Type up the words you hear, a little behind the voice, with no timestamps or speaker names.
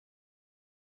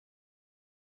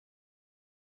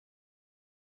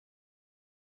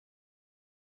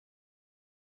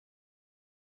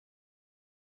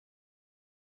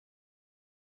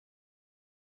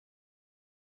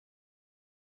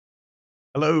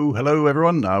Hello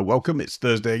everyone. Welcome. It's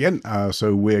Thursday again.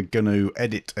 So we're going to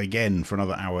edit again for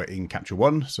another hour in Capture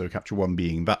One. So Capture One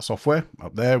being that software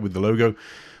up there with the logo.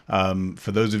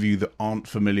 For those of you that aren't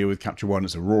familiar with Capture One,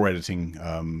 it's a raw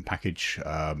editing package.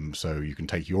 So you can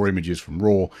take your images from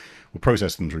raw, we'll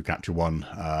process them through Capture One,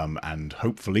 and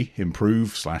hopefully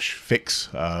improve slash fix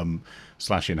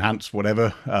slash enhance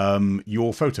whatever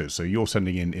your photos. So you're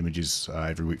sending in images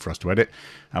every week for us to edit,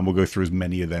 and we'll go through as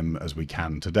many of them as we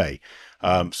can today.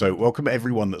 So welcome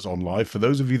everyone that's on live. For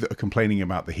those of you that are complaining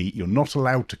about the heat, you're not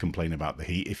allowed to complain about the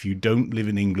heat if you don't live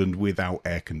in England without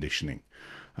air conditioning.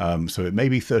 So it may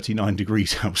be 39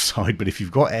 degrees outside, but if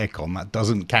you've got aircon, that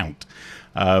doesn't count.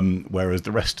 Whereas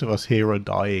the rest of us here are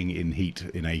dying in heat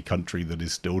in a country that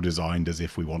is still designed as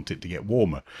if we want it to get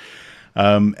warmer.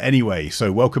 Anyway,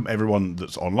 so welcome everyone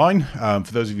that's online.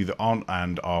 For those of you that aren't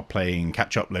and are playing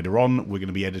catch up later on, we're going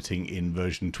to be editing in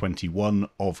version 21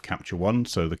 of Capture One.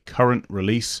 So the current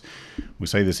release, we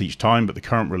say this each time, but the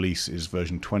current release is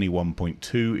version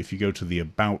 21.2. If you go to the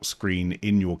About screen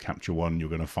in your Capture One, you're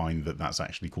going to find that that's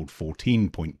actually called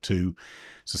 14.2.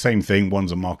 It's the same thing.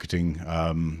 One's a marketing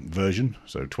version,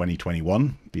 so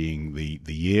 2021 being the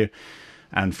year,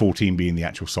 and 14 being the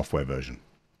actual software version.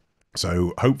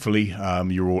 So hopefully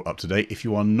you're all up to date. If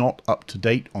you are not up to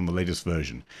date on the latest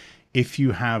version, if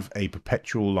you have a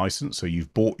perpetual license, so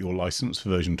you've bought your license for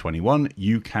version 21,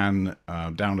 you can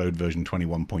download version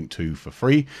 21.2 for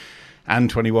free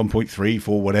and 21.3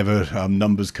 for whatever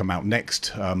numbers come out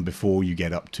next before you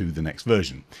get up to the next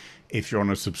version. If you're on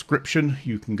a subscription,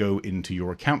 you can go into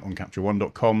your account on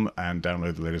capture1.com and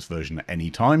download the latest version at any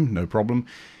time, no problem.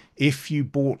 If you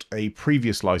bought a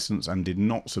previous license and did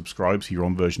not subscribe, so you're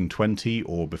on version 20,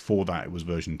 or before that it was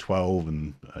version 12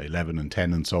 and 11 and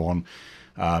 10 and so on,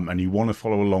 and you want to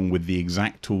follow along with the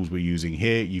exact tools we're using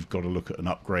here, you've got to look at an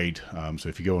upgrade. So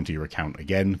if you go onto your account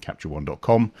again,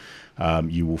 capture1.com,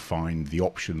 you will find the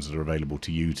options that are available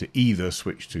to you to either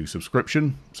switch to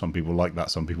subscription, some people like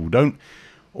that, some people don't,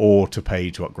 or to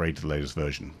pay to upgrade to the latest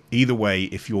version. Either way,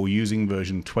 if you're using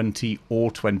version 20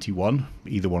 or 21,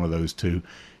 either one of those two,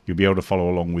 you'll be able to follow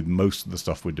along with most of the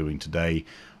stuff we're doing today.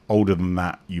 Older than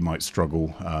that, you might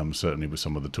struggle, certainly with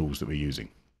some of the tools that we're using.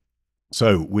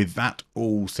 So with that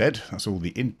all said, that's all the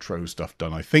intro stuff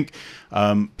done, I think.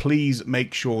 Please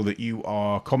make sure that you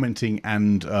are commenting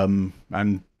and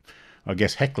I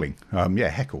guess heckling.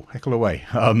 Heckle away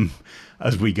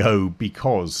as we go,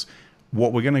 because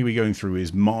what we're going to be going through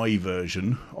is my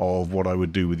version of what I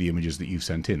would do with the images that you've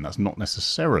sent in. That's not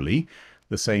necessarily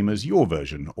the same as your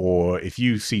version, or if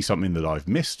you see something that I've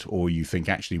missed, or you think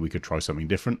actually we could try something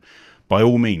different, by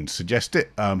all means suggest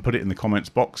it, put it in the comments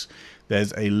box.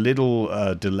 There's a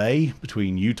little delay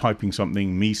between you typing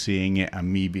something, me seeing it,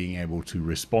 and me being able to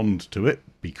respond to it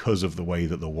because of the way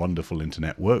that the wonderful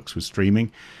internet works with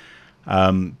streaming.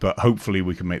 But hopefully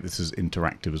we can make this as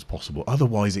interactive as possible.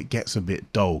 Otherwise it gets a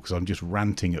bit dull because I'm just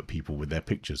ranting at people with their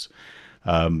pictures.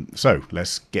 So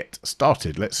let's get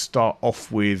started. Let's start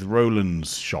off with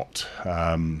Roland's shot.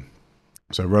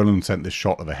 So Roland sent this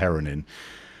shot of a heron in,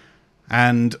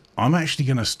 and I'm actually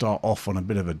going to start off on a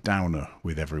bit of a downer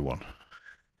with everyone,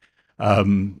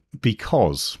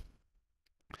 because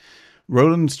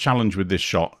Roland's challenge with this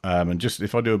shot, and just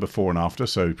if I do a before and after,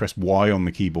 so press Y on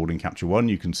the keyboard in Capture One,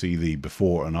 you can see the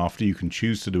before and after. You can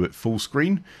choose to do it full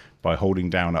screen by holding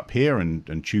down up here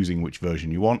and choosing which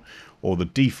version you want, or the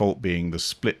default being the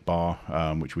split bar,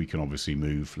 which we can obviously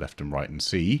move left and right and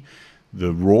see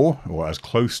the raw, or as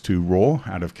close to raw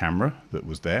out of camera that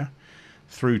was there,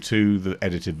 through to the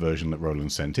edited version that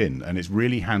Roland sent in. And it's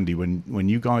really handy when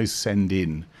you guys send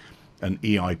in an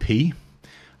EIP,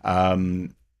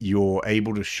 you're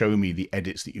able to show me the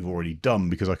edits that you've already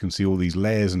done, because I can see all these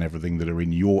layers and everything that are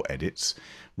in your edits,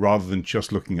 rather than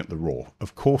just looking at the raw.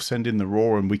 Of course, send in the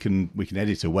raw and we can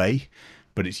edit away,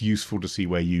 but it's useful to see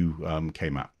where you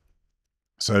came at.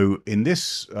 So in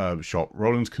this shot,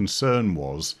 Roland's concern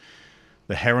was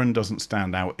the heron doesn't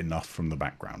stand out enough from the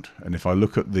background. And if I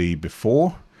look at the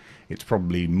before, it's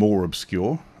probably more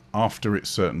obscure. After, it's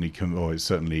certainly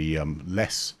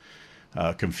less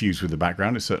confused with the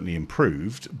background. It's certainly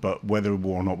improved, but whether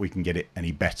or not we can get it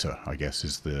any better, I guess,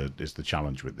 is the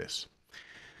challenge with this.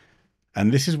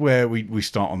 And this is where we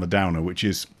start on the downer, which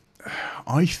is,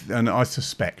 I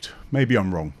suspect, maybe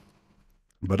I'm wrong,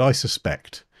 but I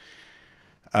suspect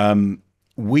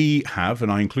we have, and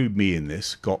I include me in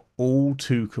this, got all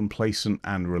too complacent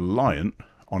and reliant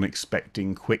on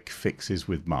expecting quick fixes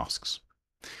with masks.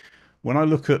 When I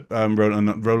look at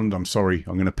Roland, I'm sorry,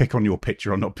 I'm going to pick on your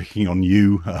picture. I'm not picking on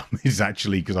you. It's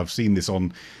actually because I've seen this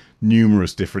on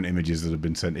numerous different images that have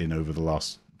been sent in over the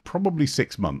last probably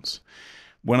 6 months.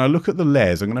 When I look at the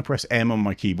layers, I'm going to press M on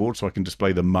my keyboard so I can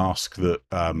display the mask that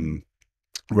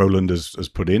Roland has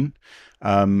put in.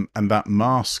 And that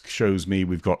mask shows me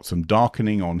we've got some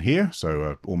darkening on here,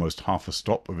 so almost half a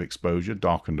stop of exposure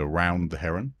darkened around the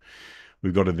heron.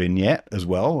 We've got a vignette as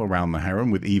well around the heron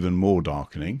with even more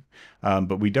darkening,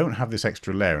 but we don't have this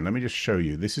extra layer. And let me just show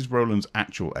you. This is Roland's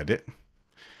actual edit,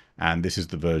 and this is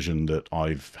the version that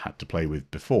I've had to play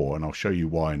with before, and I'll show you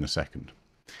why in a second.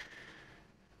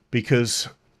 Because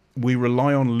we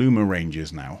rely on Luma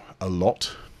ranges now a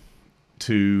lot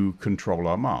to control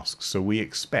our masks. So we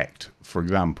expect, for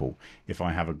example, if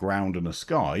I have a ground and a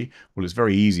sky, well, it's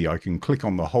very easy. I can click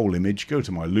on the whole image, go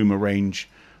to my Luma range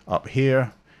up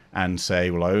here and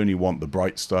say, well, I only want the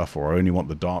bright stuff, or I only want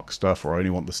the dark stuff, or I only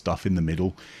want the stuff in the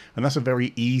middle. And that's a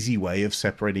very easy way of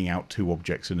separating out two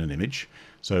objects in an image.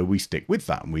 So we stick with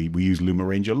that, and we use Luma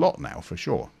range a lot now for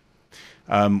sure.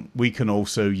 We can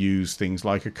also use things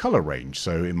like a color range.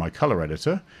 So in my color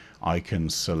editor, I can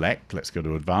select, let's go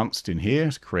to advanced in here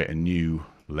to create a new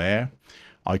layer.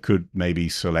 I could maybe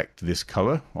select this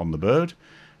color on the bird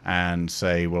and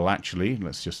say, well, actually,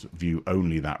 let's just view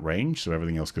only that range. So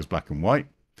everything else goes black and white.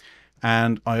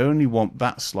 And I only want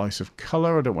that slice of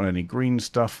color. I don't want any green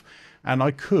stuff. And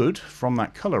I could, from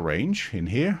that color range in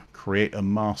here, create a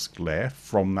mask layer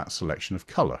from that selection of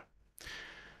color.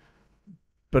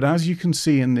 But as you can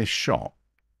see in this shot,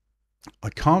 I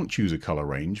can't choose a color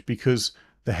range because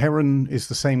the heron is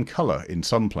the same color in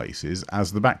some places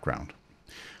as the background.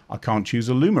 I can't choose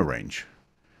a Luma range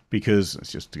because,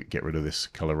 let's just get rid of this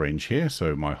color range here,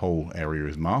 so my whole area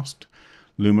is masked.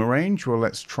 Luma range, well,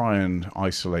 let's try and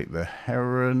isolate the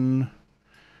heron,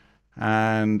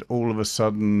 and all of a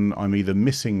sudden I'm either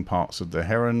missing parts of the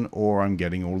heron or I'm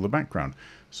getting all the background.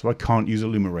 So I can't use a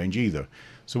Luma range either.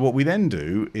 So what we then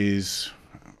do is,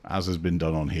 as has been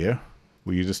done on here,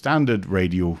 we use a standard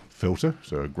radial filter,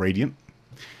 so a gradient,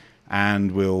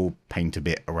 and we'll paint a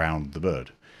bit around the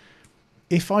bird.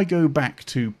 If I go back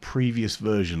to previous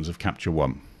versions of Capture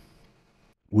One,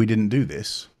 we didn't do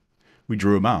this. We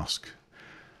drew a mask.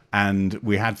 And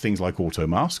we had things like auto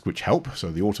mask, which help. So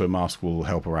the auto mask will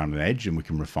help around an edge and we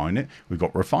can refine it. We've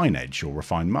got refine edge or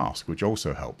refine mask, which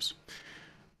also helps.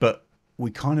 But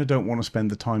we kind of don't want to spend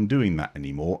the time doing that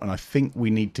anymore. And I think we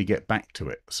need to get back to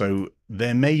it. So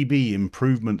there may be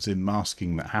improvements in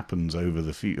masking that happens over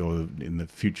the in the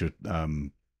future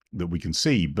that we can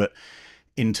see. But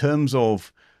in terms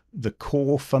of the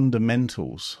core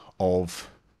fundamentals of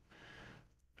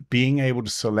being able to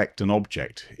select an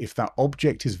object, if that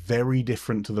object is very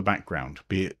different to the background,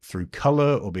 be it through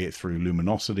color or be it through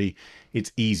luminosity,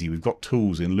 it's easy. We've got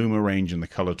tools in Luma range and the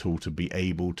color tool to be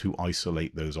able to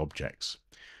isolate those objects.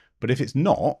 But if it's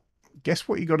not, guess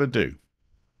what you got to do?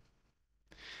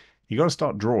 You got to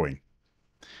start drawing.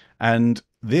 And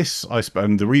this,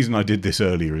 and the reason I did this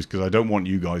earlier is because I don't want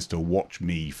you guys to watch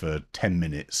me for 10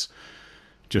 minutes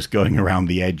just going around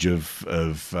the edge of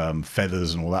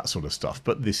feathers and all that sort of stuff.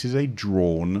 But this is a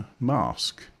drawn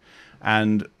mask.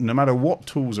 And no matter what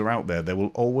tools are out there, there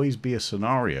will always be a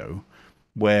scenario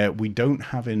where we don't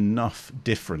have enough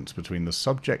difference between the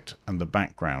subject and the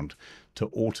background to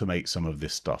automate some of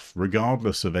this stuff,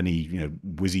 regardless of any,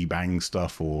 whizzy bang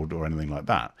stuff or anything like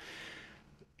that.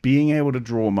 Being able to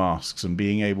draw masks and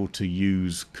being able to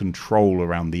use control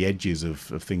around the edges of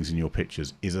things in your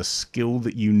pictures is a skill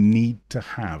that you need to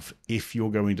have if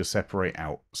you're going to separate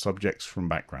out subjects from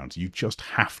backgrounds. You just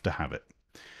have to have it.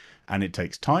 And it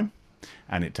takes time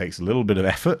and it takes a little bit of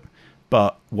effort.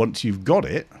 But once you've got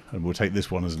it, and we'll take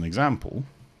this one as an example,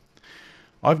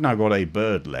 I've now got a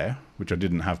bird layer, which I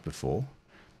didn't have before.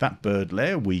 That bird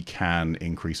layer, we can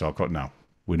increase our... Now,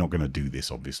 we're not going to do this,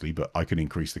 obviously, but I can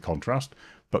increase the contrast,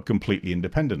 but completely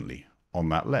independently on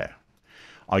that layer.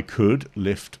 I could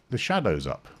lift the shadows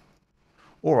up,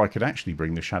 or I could actually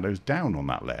bring the shadows down on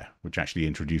that layer, which actually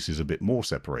introduces a bit more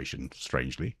separation,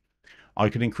 strangely. I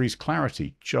could increase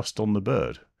clarity just on the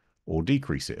bird, or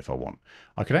decrease it if I want.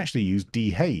 I could actually use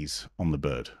dehaze on the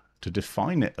bird to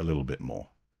define it a little bit more.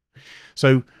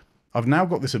 So I've now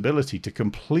got this ability to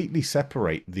completely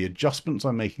separate the adjustments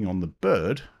I'm making on the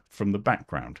bird from the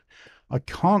background. I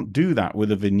can't do that with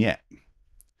a vignette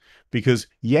because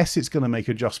yes, it's going to make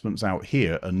adjustments out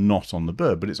here and not on the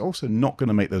bird, but it's also not going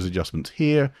to make those adjustments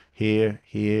here, here,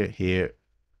 here, here,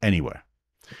 anywhere.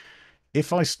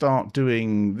 If I start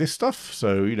doing this stuff,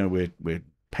 so, we're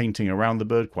painting around the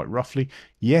bird quite roughly,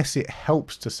 yes, it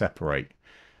helps to separate,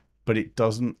 but it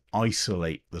doesn't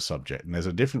isolate the subject. And there's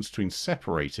a difference between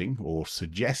separating or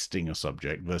suggesting a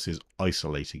subject versus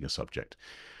isolating a subject.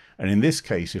 And in this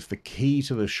case, if the key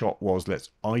to the shot was let's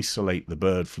isolate the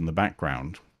bird from the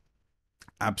background,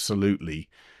 absolutely,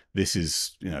 This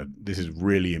is, this is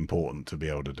really important to be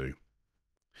able to do.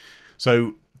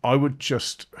 So I would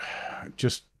just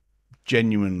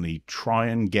genuinely try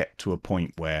and get to a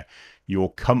point where you're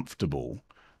comfortable,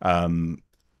 you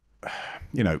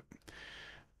know,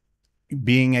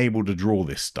 being able to draw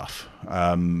this stuff.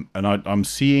 And I'm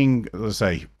seeing, as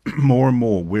I say, more and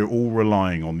more, we're all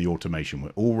relying on the automation.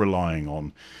 We're all relying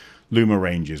on Luma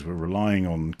ranges. We're relying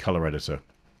on color editor.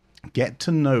 Get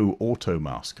to know auto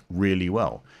mask really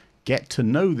well. Get to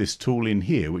know this tool in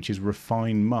here, which is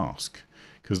refine mask,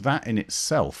 because that in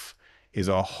itself is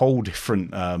a whole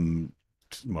different,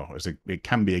 well, it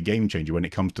can be a game changer when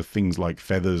it comes to things like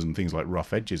feathers and things like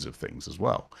rough edges of things as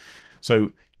well.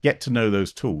 So get to know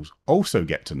those tools. Also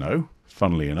get to know,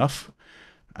 funnily enough,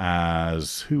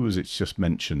 as who was it just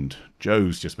mentioned?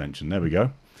 Joe's just mentioned. There we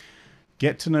go.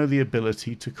 Get to know the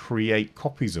ability to create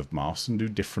copies of masks and do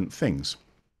different things.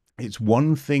 It's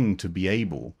one thing to be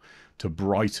able to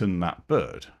brighten that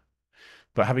bird,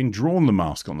 but having drawn the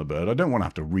mask on the bird, I don't want to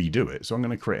have to redo it. So I'm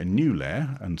going to create a new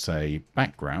layer and say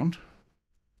background.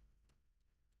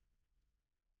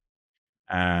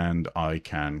 And I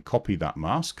can copy that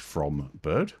mask from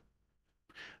bird.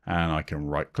 And I can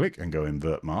right click and go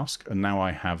invert mask. And now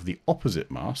I have the opposite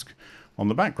mask on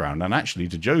the background. And actually,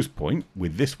 to Joe's point,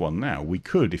 with this one now, we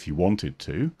could, if you wanted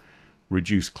to,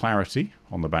 reduce clarity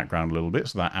on the background a little bit.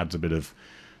 So that adds a bit of,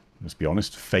 let's be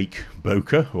honest, fake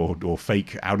bokeh or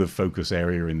fake out of focus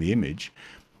area in the image.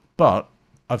 But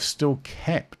I've still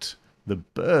kept the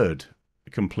bird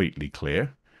completely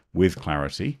clear with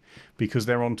clarity because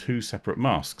they're on two separate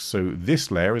masks. So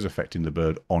this layer is affecting the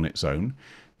bird on its own.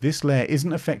 This layer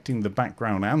isn't affecting the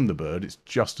background and the bird, it's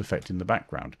just affecting the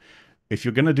background. If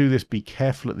you're going to do this, be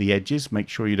careful at the edges. Make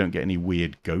sure you don't get any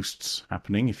weird ghosts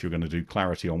happening if you're going to do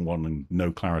clarity on one and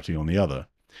no clarity on the other.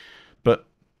 But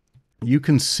you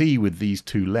can see with these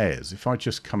two layers, if I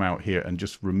just come out here and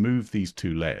just remove these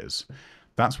two layers,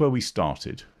 that's where we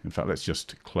started. In fact, let's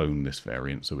just clone this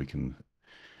variant so we can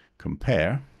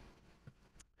compare.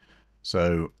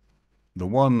 So the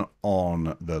one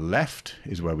on the left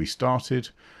is where we started.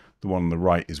 The one on the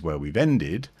right is where we've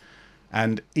ended.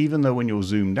 And even though when you're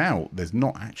zoomed out, there's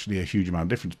not actually a huge amount of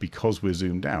difference because we're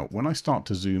zoomed out. When I start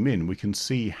to zoom in, we can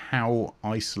see how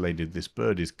isolated this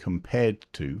bird is compared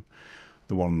to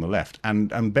the one on the left.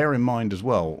 And bear in mind as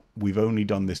well, we've only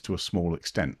done this to a small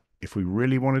extent. If we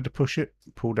really wanted to push it,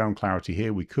 pull down clarity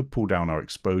here, we could pull down our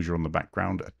exposure on the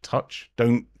background a touch.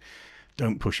 Don't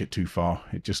push it too far.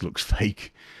 It just looks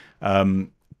fake.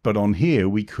 But on here,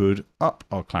 we could up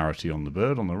our clarity on the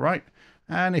bird on the right.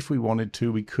 And if we wanted to,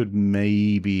 we could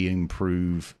maybe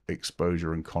improve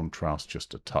exposure and contrast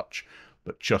just a touch,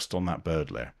 but just on that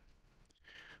bird layer.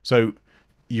 So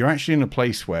you're actually in a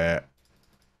place where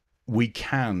we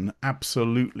can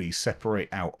absolutely separate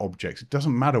out objects. It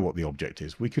doesn't matter what the object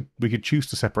is. We could choose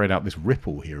to separate out this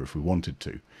ripple here if we wanted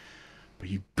to. But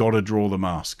you've got to draw the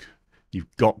mask.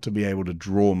 You've got to be able to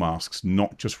draw masks,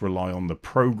 not just rely on the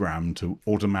program to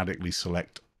automatically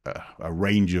select a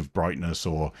range of brightness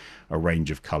or a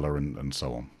range of color and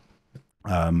so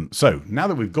on. So now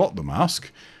that we've got the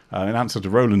mask, in answer to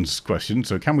Roland's question,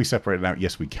 so can we separate it out?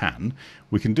 Yes, we can.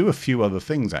 We can do a few other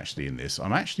things actually in this.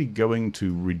 I'm actually going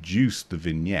to reduce the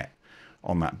vignette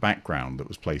on that background that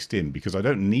was placed in because I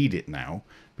don't need it now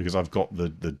because I've got the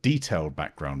detailed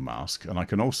background mask, and I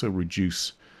can also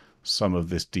reduce some of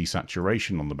this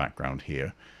desaturation on the background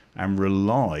here and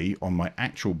rely on my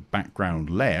actual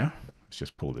background layer. Let's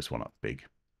just pull this one up big.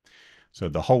 So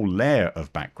the whole layer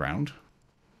of background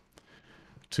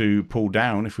to pull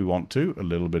down, if we want to, a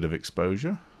little bit of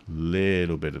exposure,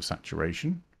 little bit of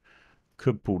saturation.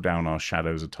 Could pull down our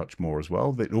shadows a touch more as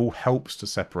well. That all helps to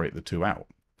separate the two out.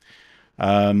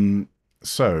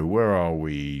 So where are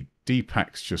we?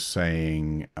 Deepak's just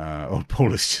saying,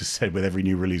 Paul has just said with every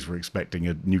new release we're expecting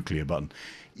a nuclear button.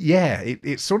 Yeah,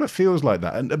 it sort of feels like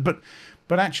that.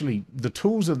 But actually the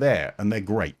tools are there and they're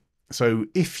great. So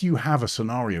if you have a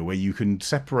scenario where you can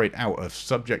separate out a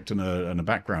subject and a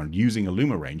background using a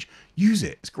Luma range, use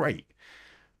it. It's great.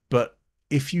 But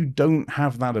if you don't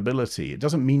have that ability, it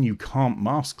doesn't mean you can't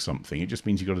mask something. It just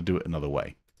means you've got to do it another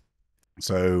way.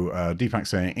 So Deepak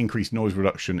saying increase noise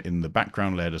reduction in the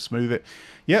background layer to smooth it.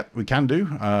 Yep, we can do.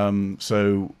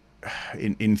 So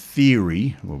in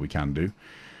theory, what we can do,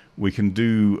 we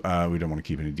don't want to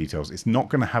keep any details. It's not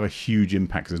going to have a huge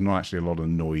impact because there's not actually a lot of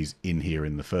noise in here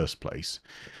in the first place.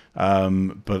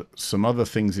 But some other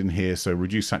things in here. So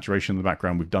reduce saturation in the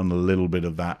background. We've done a little bit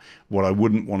of that. What I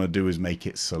wouldn't want to do is make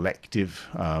it selective.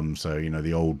 So, you know,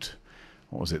 the old,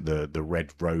 what was it? The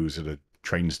red rose at a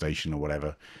train station or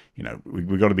whatever. You know,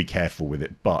 we've got to be careful with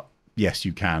it. But yes,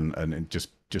 you can. And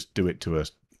just do it to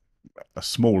a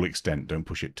small extent. Don't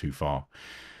push it too far.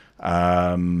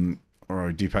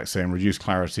 Or Deepak saying reduce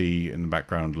clarity in the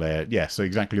background layer. Yeah, so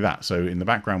exactly that. So in the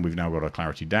background, we've now got our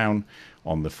clarity down.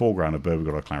 On the foreground of bird, we've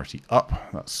got our clarity up.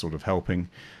 That's sort of helping.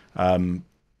 Where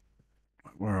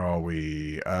are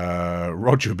we?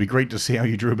 Roger, it'd be great to see how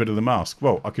you drew a bit of the mask.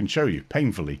 Well, I can show you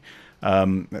painfully.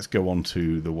 Let's go on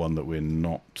to the one that we're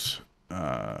not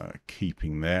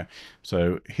keeping there.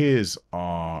 So here's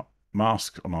our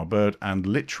mask on our bird, and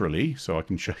literally, so I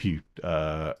can show you,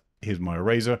 here's my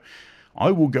eraser.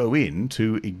 I will go in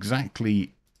to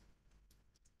exactly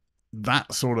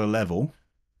that sort of level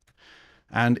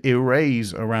and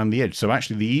erase around the edge. So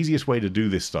actually the easiest way to do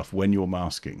this stuff when you're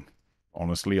masking,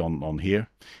 honestly, on here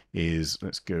is,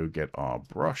 let's go get our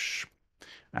brush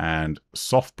and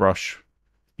soft brush.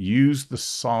 Use the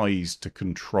size to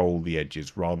control the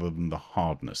edges rather than the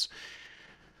hardness.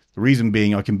 The reason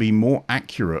being, I can be more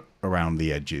accurate around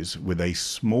the edges with a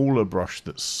smaller brush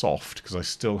that's soft, because I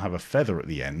still have a feather at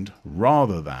the end,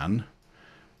 rather than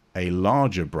a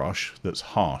larger brush that's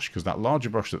harsh, because that larger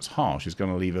brush that's harsh is going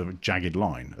to leave a jagged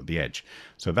line at the edge.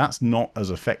 So that's not as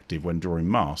effective when drawing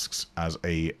masks as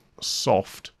a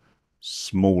soft,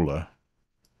 smaller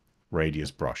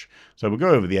radius brush. So we'll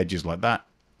go over the edges like that,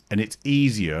 and it's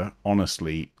easier,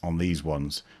 honestly, on these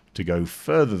ones to go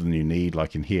further than you need.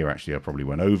 Like in here, actually, I probably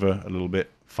went over a little bit.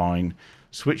 Fine.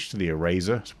 Switch to the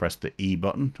eraser. So press the E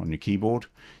button on your keyboard.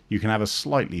 You can have a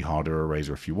slightly harder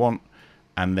eraser if you want,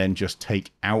 and then just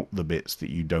take out the bits that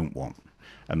you don't want.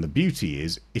 And the beauty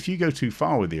is, if you go too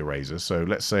far with the eraser, so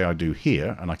let's say I do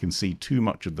here, and I can see too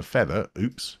much of the feather,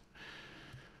 oops,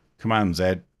 Command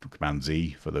Z, Command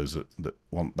Z for those that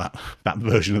want that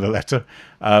version of the letter,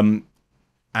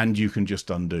 and you can just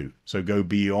undo. So go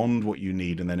beyond what you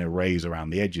need and then erase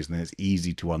around the edges, and then it's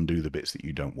easy to undo the bits that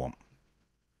you don't want.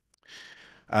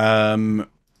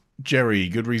 Jerry,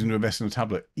 good reason to invest in a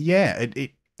tablet. Yeah,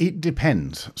 it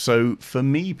depends. So for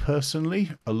me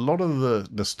personally, a lot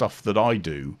of the stuff that I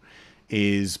do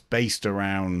is based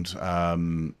around,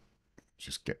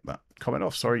 just get that comment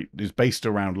off, sorry, is based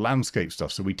around landscape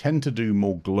stuff. So we tend to do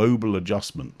more global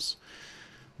adjustments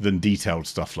than detailed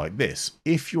stuff like this.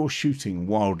 If you're shooting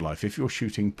wildlife, if you're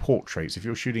shooting portraits, if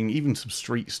you're shooting even some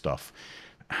street stuff,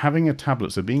 having a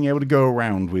tablet, so being able to go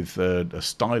around with a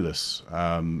stylus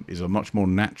is a much more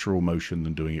natural motion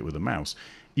than doing it with a mouse.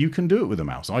 You can do it with a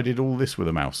mouse. I did all this with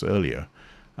a mouse earlier,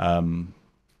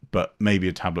 but maybe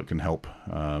a tablet can help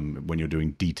when you're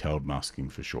doing detailed masking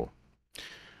for sure.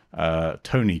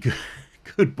 Tony,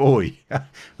 good boy.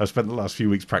 I spent the last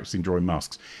few weeks practicing drawing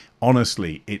masks.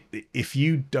 Honestly, if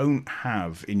you don't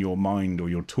have in your mind or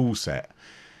your tool set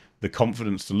the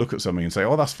confidence to look at something and say,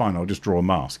 oh, that's fine, I'll just draw a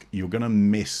mask, you're going to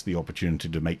miss the opportunity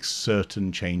to make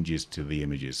certain changes to the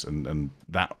images. And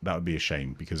that would be a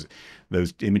shame, because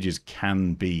those images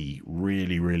can be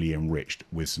really, really enriched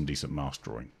with some decent mask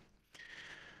drawing.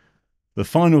 The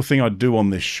final thing I'd do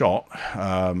on this shot,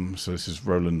 so this is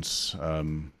Roland's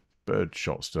bird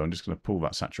shot still. I'm just going to pull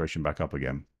that saturation back up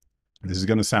again. This is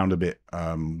going to sound a bit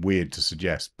weird to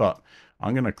suggest, but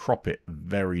I'm going to crop it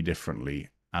very differently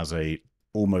as a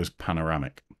almost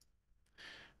panoramic.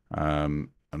 And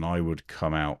I would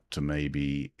come out to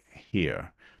maybe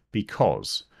here,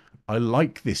 because I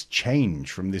like this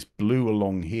change from this blue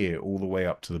along here all the way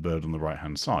up to the bird on the right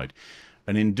hand side.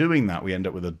 And in doing that, we end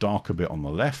up with a darker bit on the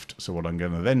left. So what I'm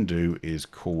going to then do is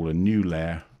call a new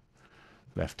layer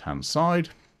left hand side.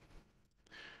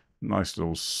 Nice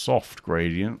little soft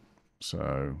gradient.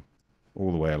 So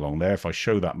all the way along there. If I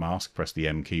show that mask, press the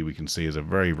M key, we can see there's a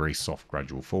very, very soft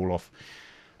gradual fall off.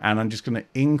 And I'm just going to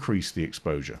increase the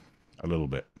exposure a little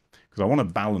bit, because I want to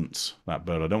balance that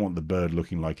bird. I don't want the bird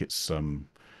looking like it's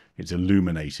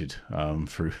illuminated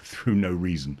through no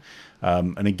reason.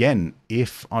 And again,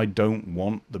 if I don't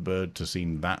want the bird to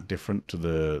seem that different to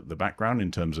the background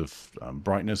in terms of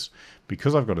brightness,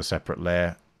 because I've got a separate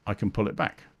layer, I can pull it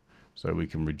back. So we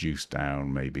can reduce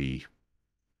down maybe,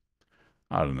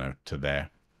 I don't know, to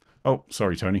there. Oh,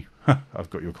 sorry, Tony.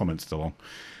 I've got your comments still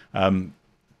on.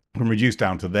 Can reduce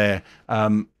down to there.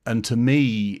 And to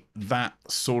me, that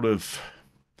sort of,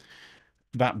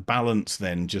 that balance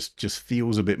then just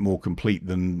feels a bit more complete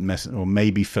than or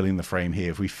maybe filling the frame here.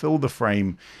 If we fill the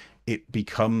frame, it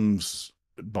becomes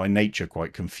by nature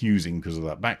quite confusing because of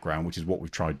that background, which is what we've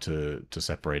tried to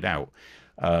separate out.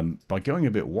 By going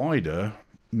a bit wider,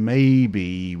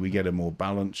 maybe we get a more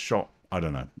balanced shot. I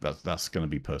don't know. That's going to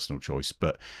be personal choice,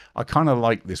 but I kind of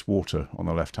like this water on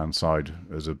the left hand side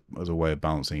as a way of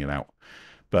balancing it out.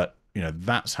 But you know,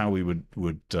 that's how we would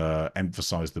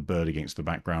emphasize the bird against the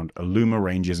background. A Luma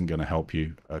range isn't going to help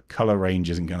you. A color range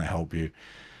isn't going to help you.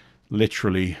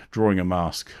 Literally drawing a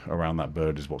mask around that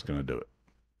bird is what's going to do it.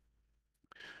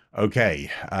 Okay,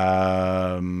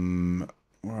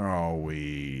 where are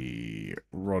we?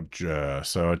 Roger.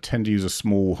 So I tend to use a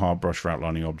small hard brush for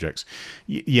outlining objects.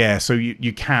 Yeah, so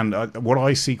you can. What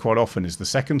I see quite often is the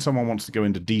second someone wants to go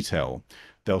into detail,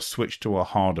 they'll switch to a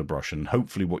harder brush. And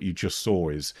hopefully what you just saw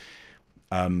is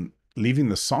leaving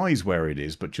the size where it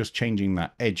is, but just changing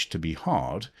that edge to be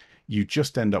hard, you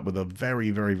just end up with a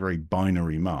very, very, very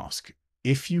binary mask.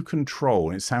 If you control,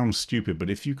 and it sounds stupid, but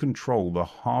if you control the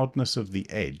hardness of the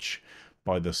edge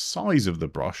by the size of the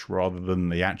brush rather than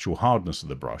the actual hardness of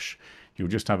the brush, you'll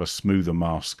just have a smoother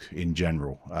mask in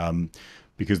general.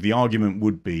 Because the argument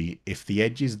would be, if the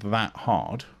edge is that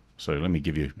hard, so let me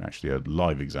give you actually a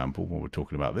live example while we're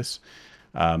talking about this.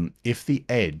 If the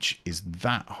edge is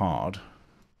that hard,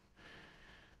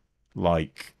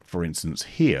 like for instance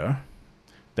here,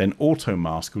 then auto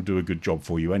mask will do a good job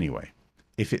for you anyway.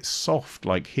 If it's soft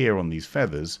like here on these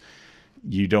feathers,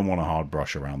 you don't want a hard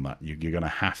brush around that. You're going to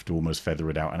have to almost feather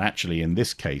it out. And actually in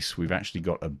this case, we've actually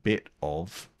got a bit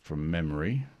of, from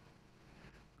memory,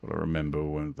 got to remember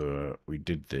when we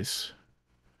did this.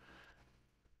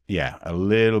 Yeah, a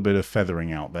little bit of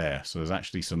feathering out there. So there's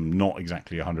actually some not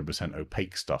exactly 100%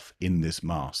 opaque stuff in this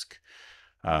mask,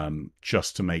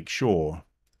 just to make sure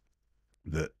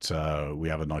that we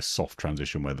have a nice soft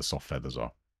transition where the soft feathers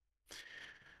are.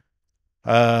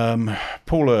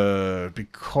 Paula,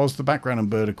 because the background and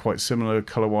bird are quite similar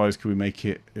color-wise, can we make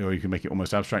it, or you can make it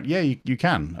almost abstract? Yeah, you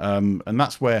can. And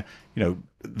that's where, you know,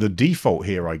 the default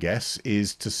here, I guess,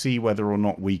 is to see whether or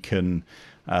not we can,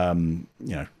 you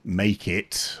know, make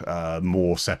it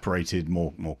more separated,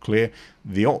 more clear.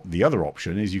 The other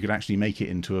option is you could actually make it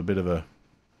into a bit of a,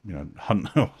 you know, hunt,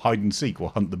 hide and seek, or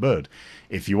hunt the bird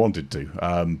if you wanted to.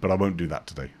 But I won't do that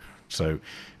today. So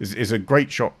it's a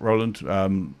great shot, Roland.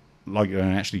 Like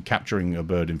actually capturing a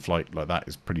bird in flight like that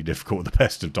is pretty difficult at the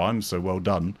best of times, so well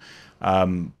done.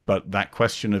 But that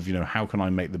question of, you know, how can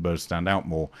I make the bird stand out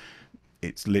more,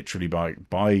 it's literally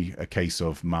by a case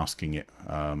of masking it,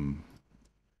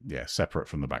 yeah, separate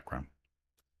from the background.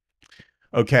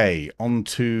 Okay, on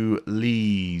to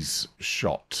Lee's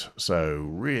shot. So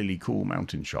really cool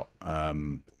mountain shot,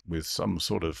 with some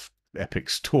sort of epic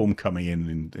storm coming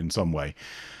in some way.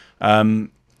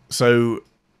 So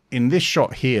in this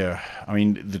shot here, I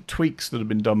mean, the tweaks that have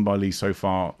been done by Lee so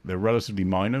far, they're relatively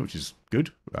minor, which is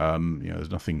good. You know, there's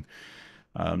nothing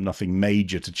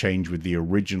major to change with the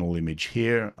original image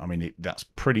here. I mean, that's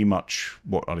pretty much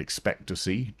what I'd expect to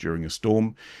see during a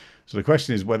storm. So the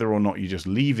question is whether or not you just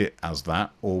leave it as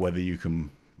that, or whether you can,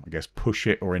 I guess, push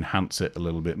it or enhance it a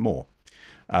little bit more.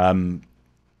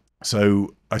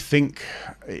 So I think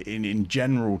in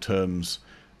general terms,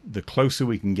 the closer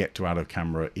we can get to out of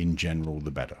camera in general,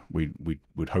 the better. We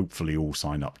would hopefully all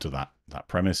sign up to that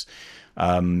premise.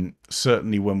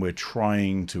 Certainly when we're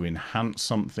trying to enhance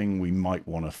something, we might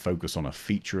want to focus on a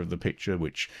feature of the picture,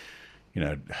 which, you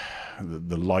know,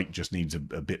 the light just needs a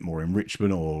bit more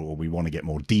enrichment, or we want to get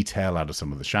more detail out of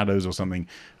some of the shadows or something.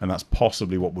 And that's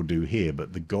possibly what we'll do here.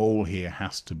 But the goal here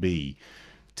has to be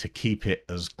to keep it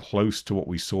as close to what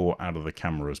we saw out of the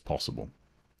camera as possible.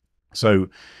 So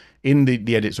in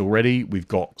the edits already, we've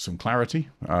got some clarity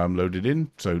loaded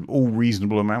in. So all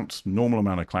reasonable amounts, normal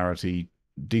amount of clarity,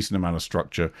 decent amount of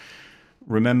structure.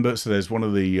 Remember, so there's one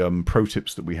of the pro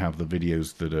tips that we have, the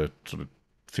videos that are sort of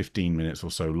 15 minutes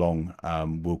or so long,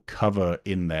 will cover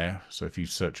in there. So if you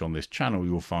search on this channel,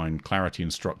 you will find clarity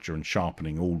and structure and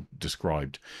sharpening all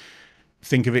described.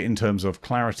 Think of it in terms of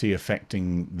clarity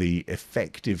affecting the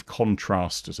effective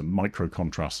contrast as a micro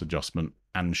contrast adjustment,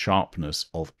 and sharpness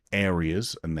of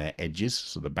areas and their edges,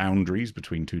 so the boundaries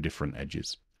between two different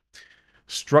edges.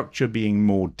 Structure being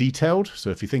more detailed. So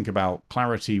if you think about,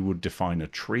 clarity would define a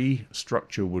tree,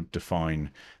 structure would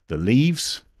define the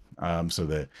leaves,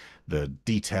 so the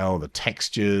detail, the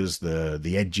textures,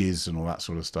 the edges and all that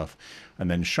sort of stuff. And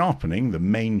then sharpening, the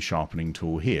main sharpening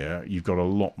tool here, you've got a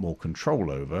lot more control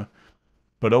over.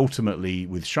 But ultimately,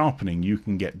 with sharpening, you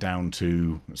can get down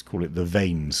to, let's call it the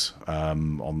veins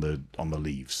on the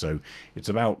leaves. So it's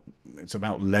about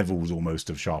levels almost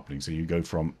of sharpening. So you go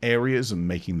from areas and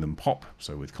making them pop,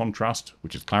 so with contrast,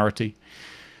 which is clarity,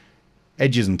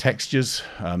 edges and textures,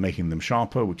 making them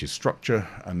sharper, which is structure,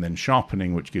 and then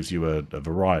sharpening, which gives you a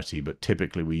variety. But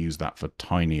typically, we use that for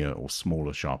tinier or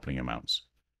smaller sharpening amounts.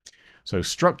 So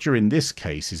structure in this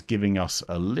case is giving us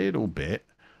a little bit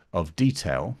of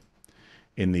detail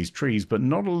in these trees, but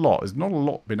not a lot. There's not a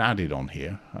lot been added on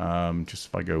here. Just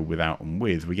if I go without and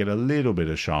with, we get a little bit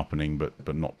of sharpening,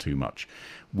 but not too much.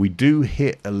 We do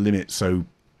hit a limit. So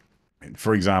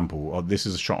For example, this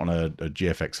is a shot on a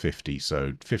GFX 50,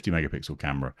 so 50 megapixel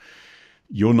camera.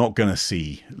 You're not going to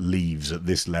see leaves at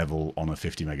this level on a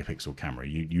 50 megapixel camera.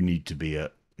 You need to be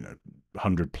at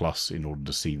 100 plus in order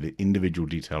to see the individual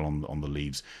detail on the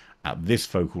leaves at this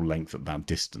focal length at that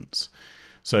distance.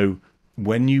 So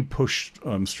when you push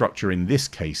structure in this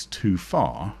case too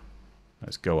far,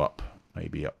 let's go up,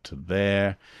 maybe up to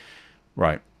there.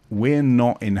 Right, we're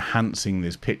not enhancing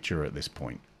this picture at this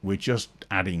point. We're just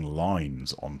adding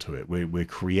lines onto it. We're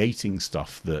creating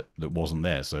stuff that wasn't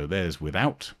there. So there's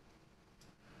without,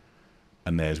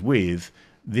 and there's with.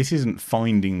 This isn't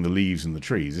finding the leaves and the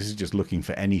trees. This is just looking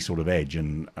for any sort of edge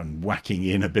and whacking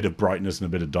in a bit of brightness and a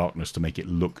bit of darkness to make it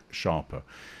look sharper.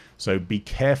 So be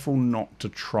careful not to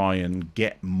try and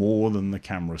get more than the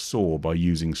camera saw by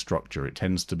using structure. It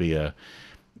tends to be a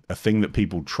thing that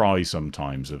people try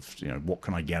sometimes of, what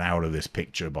can I get out of this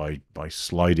picture by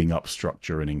sliding up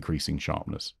structure and increasing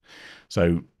sharpness.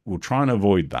 So we'll try and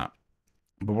avoid that.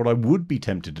 But what I would be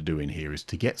tempted to do in here is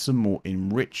to get some more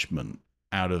enrichment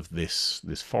out of this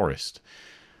forest.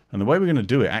 And the way we're going to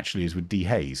do it actually is with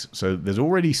dehaze. So there's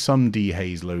already some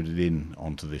dehaze loaded in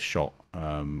onto this shot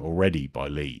already by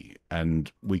Lee.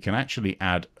 And we can actually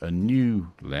add a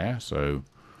new layer. So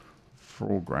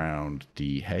foreground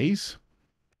dehaze.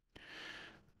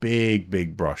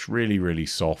 Big brush, really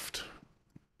soft.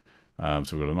 So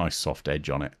we've got a nice soft edge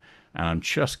on it. And I'm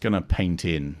just going to paint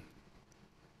in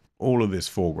all of this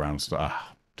foreground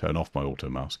stuff. Turn off my auto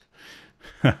mask.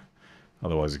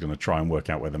 Otherwise, it's going to try and work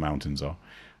out where the mountains are.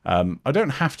 I don't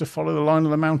have to follow the line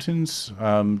of the mountains.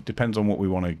 Depends on what we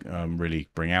want to really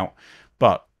bring out.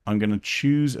 But I'm going to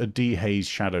choose a dehaze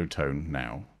shadow tone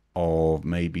now of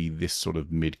maybe this sort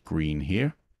of mid-green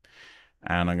here.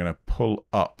 And I'm going to pull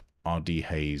up our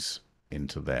dehaze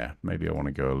into there. Maybe I want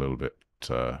to go a little bit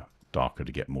darker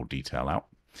to get more detail out.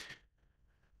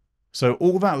 So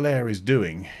all that layer is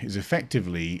doing is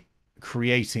effectively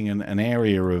creating an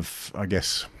area of, I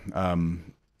guess,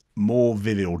 more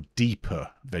vivid or deeper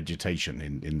vegetation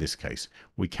in this case.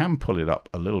 We can pull it up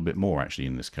a little bit more actually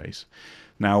in this case.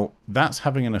 Now that's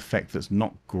having an effect that's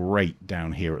not great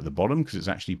down here at the bottom because it's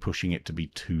actually pushing it to be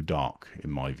too dark in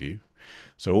my view.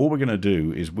 So all we're going to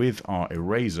do is with our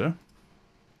eraser,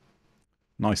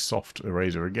 nice soft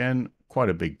eraser again, quite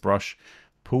a big brush,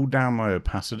 pull down my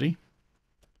opacity.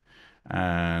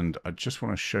 And I just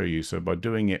want to show you, so by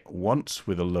doing it once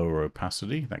with a lower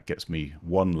opacity, that gets me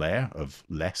one layer of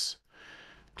less.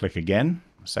 Click again,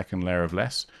 second layer of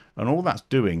less. And all that's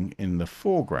doing in the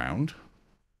foreground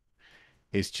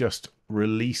is just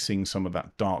releasing some of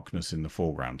that darkness in the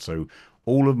foreground. So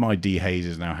all of my dehaze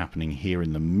is now happening here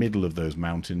in the middle of those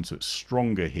mountains. So it's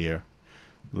stronger here,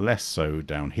 less so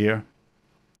down here,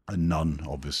 and none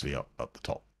obviously up the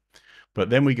top. But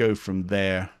then we go from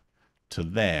there to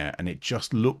there, and it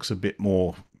just looks a bit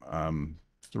more,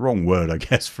 it's the wrong word I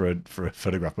guess for a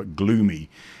photograph, but gloomy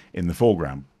in the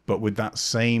foreground. But with that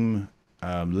same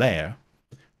layer,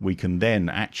 we can then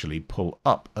actually pull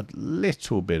up a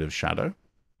little bit of shadow,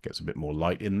 gets a bit more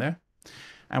light in there.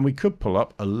 And we could pull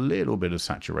up a little bit of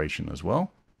saturation as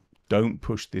well. Don't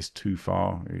push this too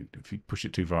far. If you push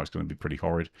it too far, it's going to be pretty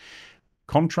horrid.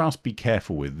 Contrast, be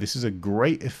careful with. This is a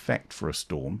great effect for a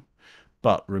storm,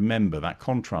 but remember that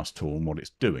contrast tool and what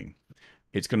it's doing.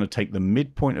 It's going to take the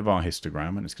midpoint of our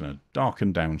histogram and it's going to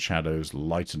darken down shadows,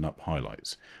 lighten up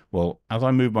highlights. Well, as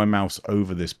I move my mouse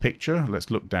over this picture,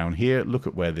 let's look down here, look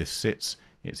at where this sits.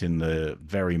 It's in the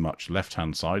very much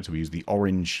left-hand side, so we use the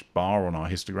orange bar on our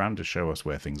histogram to show us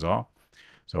where things are.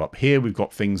 So up here, we've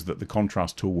got things that the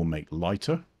contrast tool will make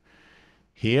lighter.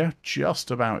 Here, just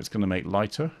about it's going to make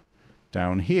lighter.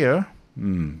 Down here,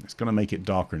 it's going to make it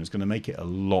darker, and it's going to make it a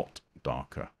lot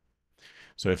darker.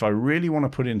 So if I really want to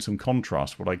put in some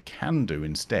contrast, what I can do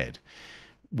instead,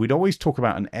 we'd always talk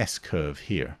about an S-curve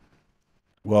here.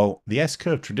 Well, the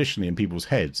S-curve traditionally in people's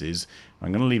heads is,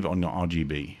 I'm going to leave it on your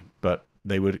RGB, but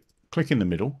they would click in the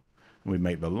middle, and we'd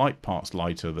make the light parts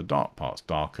lighter, the dark parts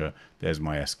darker. There's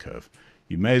my S-curve.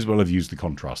 You may as well have used the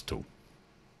contrast tool.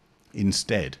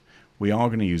 Instead, we are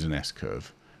going to use an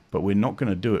S-curve, but we're not going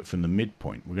to do it from the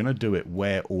midpoint. We're going to do it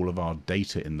where all of our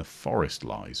data in the forest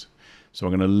lies. So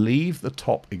I'm going to leave the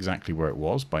top exactly where it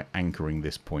was by anchoring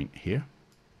this point here.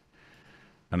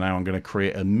 And now I'm going to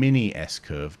create a mini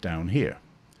S-curve down here.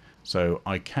 So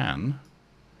I can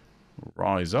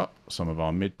rise up some of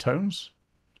our midtones,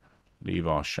 leave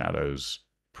our shadows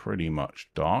pretty much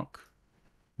dark,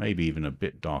 maybe even a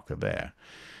bit darker there.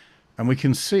 And we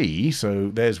can see, so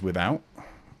there's without,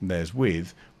 there's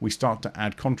with, we start to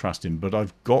add contrast in, but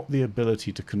I've got the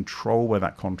ability to control where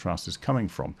that contrast is coming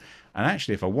from. And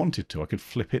actually, if I wanted to, I could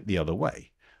flip it the other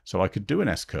way. So I could do an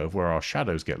S-curve where our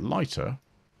shadows get lighter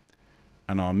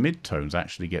and our midtones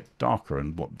actually get darker.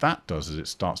 And what that does is it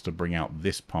starts to bring out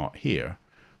this part here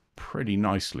pretty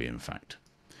nicely, in fact.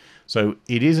 So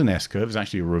it is an S-curve. It's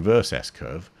actually a reverse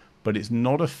S-curve, but it's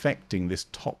not affecting this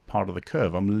top part of the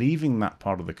curve. I'm leaving that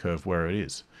part of the curve where it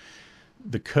is.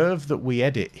 The curve that we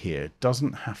edit here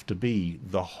doesn't have to be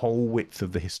the whole width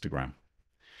of the histogram.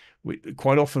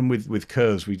 Quite often with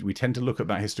curves, we tend to look at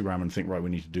that histogram and think, right,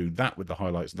 we need to do that with the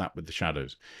highlights, that with the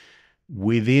shadows.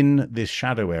 Within this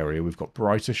shadow area, we've got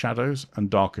brighter shadows and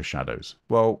darker shadows.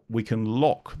 Well, we can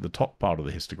lock the top part of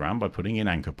the histogram by putting in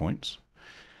anchor points.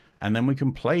 And then we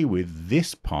can play with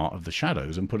this part of the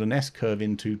shadows and put an S-curve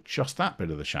into just that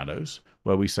bit of the shadows,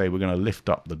 where we say we're going to lift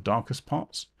up the darkest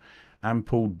parts and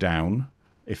pull down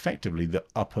effectively the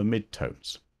upper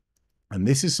midtones. And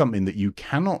this is something that you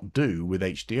cannot do with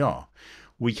HDR.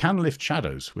 We can lift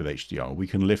shadows with HDR. We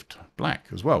can lift black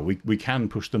as well. We can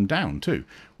push them down too.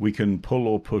 We can pull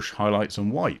or push highlights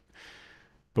and white.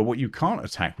 But what you can't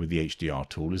attack with the HDR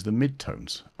tool is the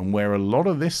midtones. And where a lot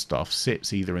of this stuff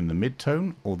sits either in the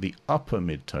midtone or the upper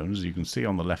midtones, as you can see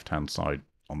on the left-hand side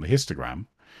on the histogram,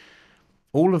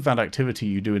 all of that activity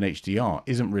you do in HDR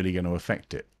isn't really going to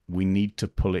affect it. We need to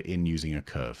pull it in using a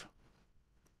curve.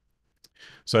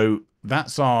 So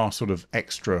that's our sort of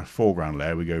extra foreground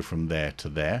layer. We go from there to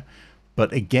there.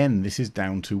 But again, this is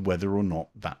down to whether or not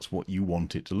that's what you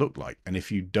want it to look like. And if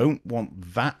you don't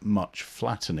want that much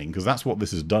flattening, because that's what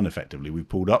this has done effectively. We've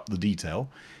pulled up the detail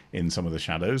in some of the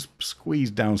shadows,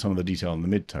 squeezed down some of the detail in the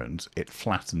midtones. It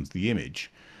flattens the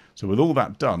image. So with all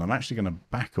that done, I'm actually going to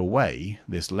back away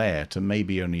this layer to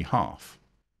maybe only half.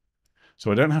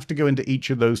 So I don't have to go into each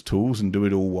of those tools and do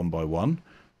it all one by one,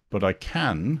 but I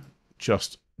can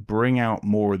just bring out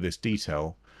more of this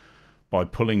detail by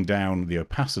pulling down the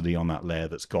opacity on that layer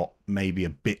that's got maybe a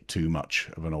bit too much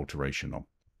of an alteration on.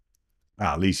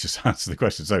 Lee's just answered the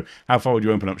question. So how far would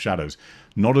you open up shadows?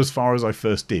 Not as far as I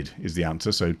first did is the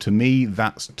answer. So to me,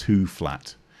 that's too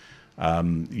flat.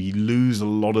 You lose a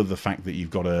lot of the fact that you've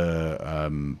got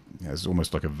there's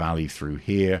almost like a valley through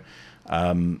here.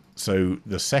 So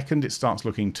the second it starts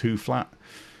looking too flat,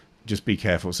 just be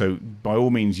careful. So by all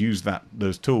means use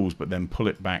those tools, but then pull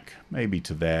it back maybe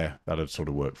to there. That'd sort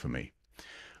of work for me.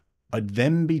 I'd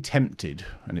then be tempted,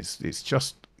 and it's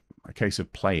just a case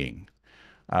of playing.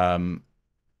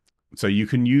 So you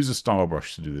can use a style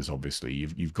brush to do this, obviously.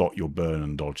 You've got your burn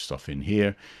and dodge stuff in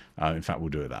here. In fact, we'll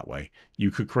do it that way.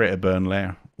 You could create a burn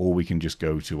layer, or we can just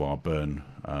go to our burn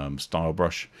style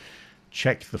brush.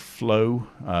 Check the flow.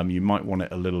 You might want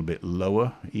it a little bit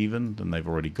lower even than they've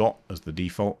already got as the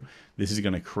default. This is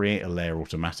going to create a layer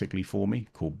automatically for me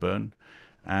called burn.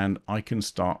 And I can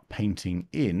start painting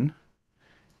in,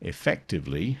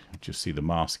 effectively, just see the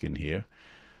mask in here,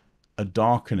 a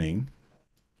darkening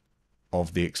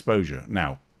of the exposure.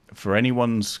 Now, for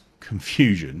anyone's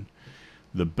confusion,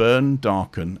 the burn,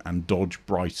 darken, and dodge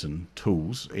brighten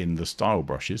tools in the style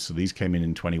brushes, so these came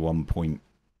in 21.2,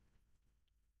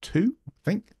 I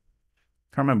think.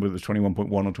 Can't remember if it was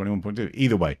 21.1 or 21.2.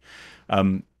 Either way,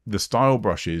 the style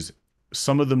brushes,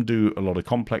 some of them do a lot of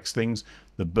complex things.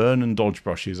 The burn and dodge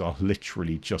brushes are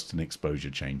literally just an exposure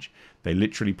change. They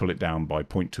literally pull it down by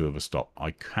 0.2 of a stop.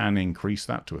 I can increase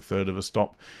that to 1/3 of a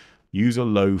stop. Use a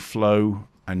low flow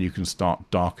and you can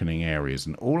start darkening areas.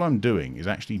 And all I'm doing is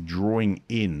actually drawing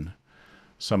in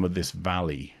some of this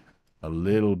valley a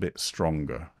little bit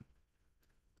stronger,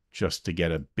 just to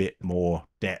get a bit more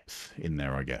depth in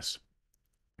there, I guess.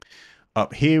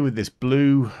 Up here with this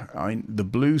blue, the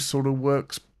blue sort of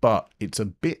works, but it's a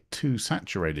bit too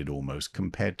saturated almost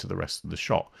compared to the rest of the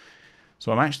shot.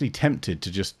 So I'm actually tempted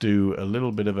to just do a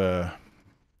little bit of a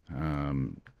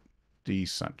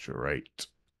desaturate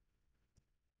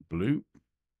blue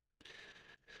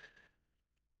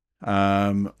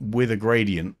with a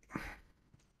gradient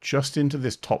just into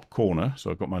this top corner.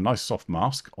 So I've got my nice soft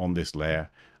mask on this layer.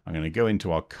 I'm going to go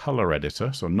into our color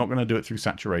editor. So I'm not going to do it through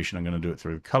saturation. I'm going to do it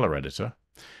through the color editor.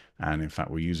 And in fact,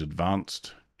 we'll use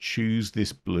advanced, choose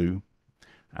this blue,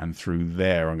 and through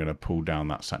there, I'm going to pull down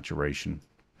that saturation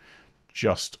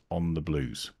just on the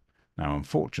blues. Now,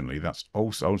 unfortunately, that's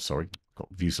also, got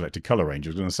view selected color range. I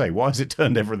was going to say, why has it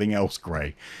turned everything else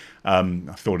gray? I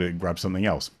thought it grabbed something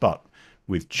else, but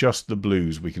with just the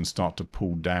blues, we can start to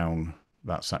pull down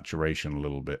that saturation a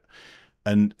little bit.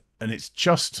 And it's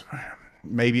just,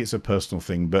 maybe it's a personal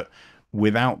thing, but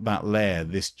without that layer,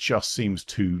 this just seems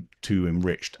too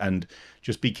enriched. And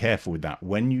just be careful with that.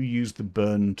 When you use the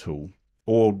burn tool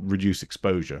or reduce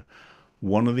exposure,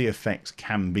 one of the effects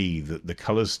can be that the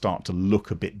colors start to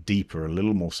look a bit deeper, a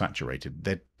little more saturated.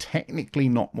 They're technically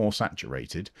not more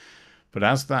saturated, But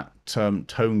as that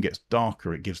tone gets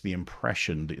darker, it gives the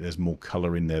impression that there's more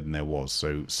color in there than there was.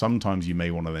 So sometimes you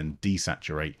may want to then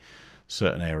desaturate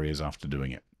certain areas after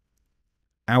doing it.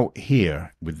 Out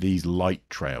here with these light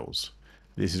trails,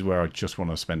 this is where I just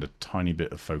want to spend a tiny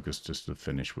bit of focus just to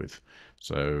finish with.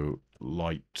 So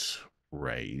light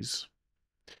rays.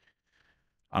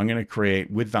 I'm going to create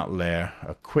with that layer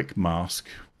a quick mask.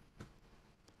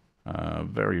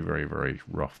 Very, very, very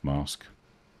rough mask.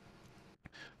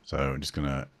 So I'm just going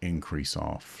to increase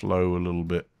our flow a little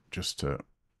bit just to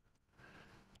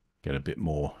get a bit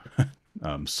more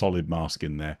solid mask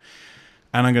in there.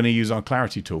 And I'm going to use our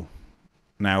clarity tool.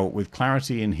 Now with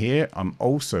clarity in here, I'm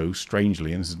also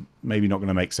strangely, and this is maybe not going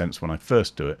to make sense when I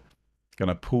first do it, going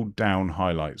to pull down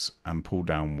highlights and pull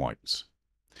down whites.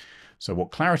 So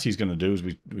what clarity is going to do, as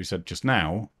we said just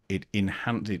now, it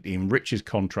enriches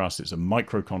contrast. It's a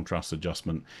micro contrast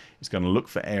adjustment. It's going to look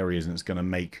for areas, and it's going to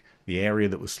make the area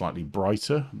that was slightly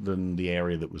brighter than the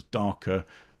area that was darker,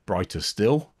 brighter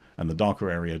still, and the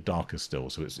darker area darker still.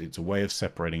 So it's a way of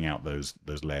separating out those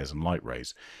layers and light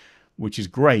rays, which is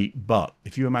great. But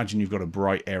if you imagine you've got a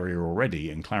bright area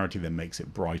already and clarity then makes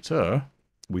it brighter,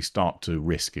 we start to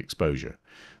risk exposure.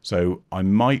 So I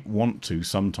might want to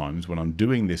sometimes, when I'm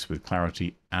doing this with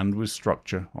clarity and with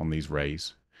structure on these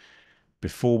rays,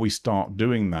 before we start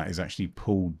doing that, is actually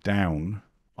pull down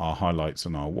our highlights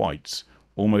and our whites,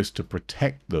 almost to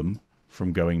protect them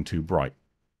from going too bright.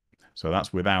 So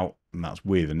that's without and that's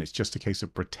with, and it's just a case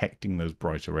of protecting those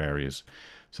brighter areas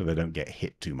so they don't get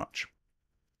hit too much.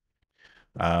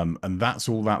 And that's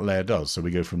all that layer does. So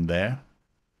we go from there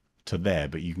to there,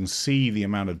 but you can see the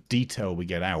amount of detail we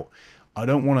get out. I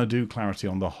don't want to do clarity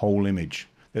on the whole image.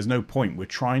 There's no point. We're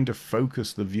trying to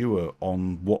focus the viewer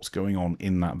on what's going on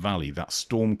in that valley, that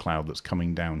storm cloud that's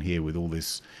coming down here with all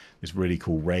this really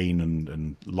cool rain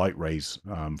and light rays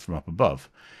from up above.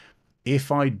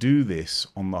 If I do this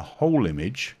on the whole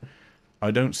image,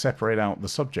 I don't separate out the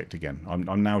subject again.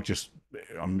 I'm now just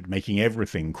I'm making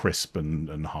everything crisp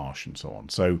and harsh and so on.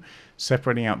 So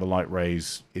separating out the light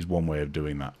rays is one way of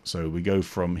doing that. So we go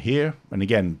from here, and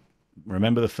again,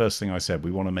 remember the first thing I said,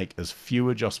 we want to make as few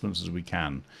adjustments as we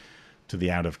can to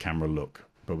the out of camera look.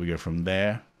 But we go from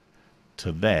there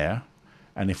to there,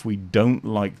 and if we don't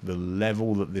like the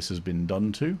level that this has been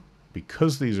done to,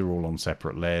 because these are all on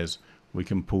separate layers, we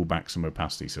can pull back some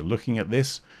opacity. So looking at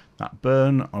this, that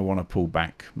burn, I want to pull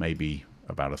back maybe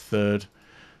about a third.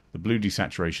 The blue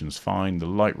desaturation is fine. The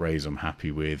light rays I'm happy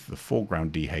with. The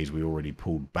foreground dehaze we already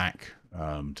pulled back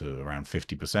to around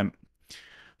 50%.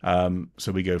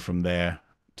 So we go from there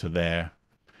to there.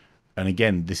 And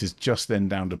again, this is just then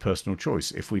down to personal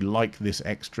choice. If we like this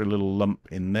extra little lump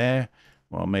in there,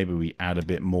 well, maybe we add a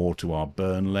bit more to our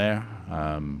burn layer.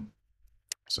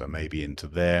 So maybe into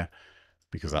there,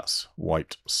 because that's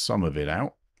wiped some of it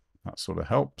out. That sort of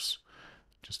helps.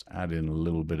 Just add in a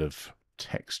little bit of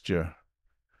texture.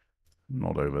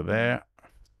 Not over there,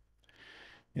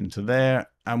 into there,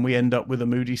 and we end up with a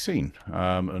moody scene.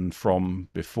 And from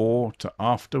before to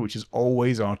after, which is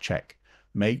always our check,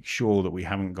 make sure that we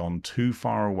haven't gone too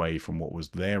far away from what was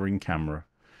there in camera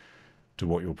to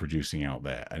what you're producing out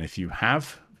there. And if you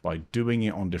have, by doing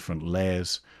it on different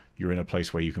layers, you're in a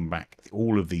place where you can back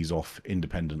all of these off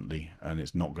independently, and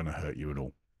it's not going to hurt you at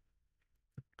all.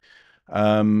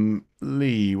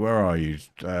 Lee, where are you?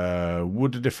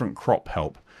 Would a different crop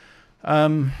help?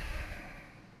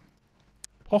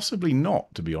 Possibly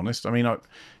not, to be honest. I mean,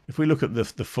 if we look at the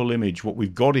full image, what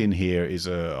we've got in here is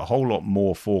a whole lot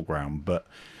more foreground, but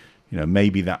you know,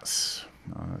 maybe that's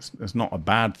not a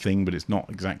bad thing, but it's not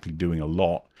exactly doing a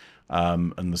lot.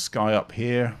 And the sky up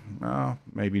here,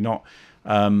 maybe not.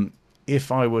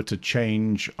 If I were to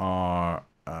change our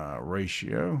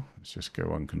ratio, let's just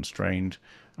go unconstrained,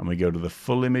 and we go to the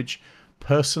full image.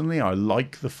 Personally, I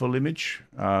like the full image.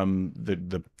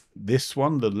 This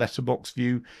one, the letterbox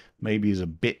view, maybe is a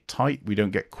bit tight. We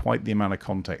don't get quite the amount of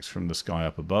context from the sky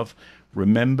up above.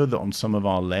 Remember that on some of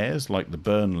our layers, like the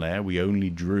burn layer, we only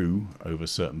drew over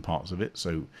certain parts of it.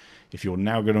 So if you're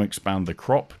now going to expand the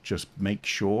crop, just make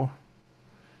sure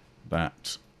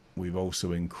that we've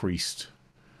also increased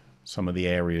some of the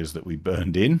areas that we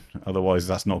burned in. Otherwise,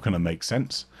 that's not going to make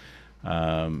sense.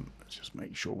 Let's just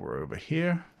make sure we're over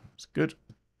here. That's good.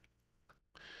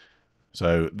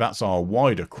 So that's our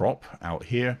wider crop out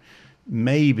here.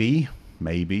 Maybe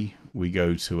we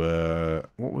go to a,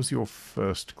 what was your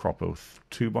first crop of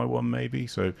 2x1 maybe?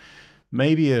 So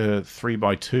maybe a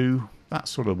 3x2. That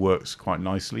sort of works quite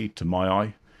nicely to my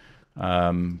eye.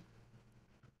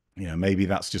 You know, maybe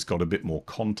that's just got a bit more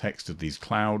context of these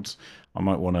clouds. I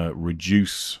might want to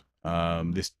reduce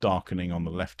this darkening on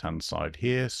the left-hand side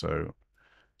here. So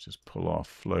Just pull our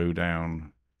flow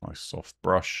down, nice soft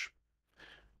brush,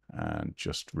 and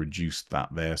just reduce that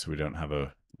there so we don't have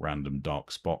a random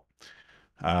dark spot.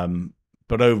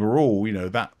 But overall, you know,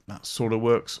 that sort of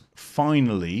works.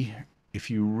 Finally, if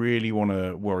you really want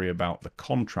to worry about the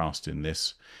contrast in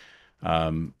this,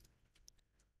 what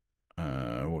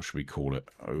should we call it?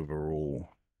 Overall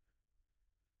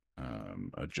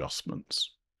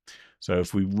adjustments. So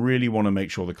if we really want to make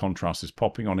sure the contrast is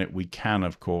popping on it, we can,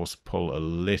 of course, pull a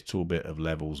little bit of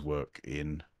levels work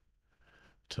in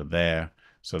to there.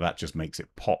 So that just makes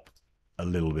it pop a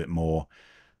little bit more.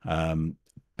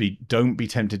 Don't be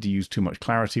tempted to use too much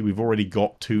clarity. We've already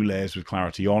got 2 layers with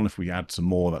clarity on. If we add some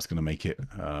more, that's going to make it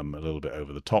a little bit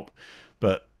over the top.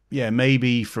 But yeah,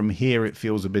 maybe from here it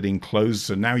feels a bit enclosed.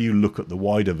 So now you look at the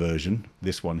wider version,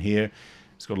 this one here.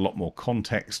 It's got a lot more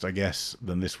context, I guess,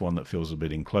 than this one that feels a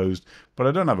bit enclosed. But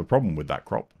I don't have a problem with that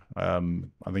crop. I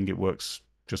think it works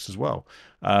just as well.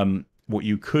 What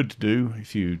you could do,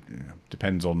 if you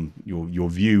depends on your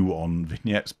view on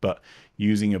vignettes, but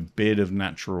using a bit of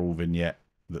natural vignette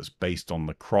that's based on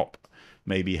the crop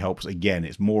maybe helps. Again,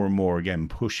 it's more and more, again,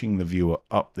 pushing the viewer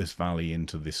up this valley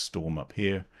into this storm up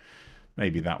here.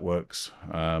 Maybe that works.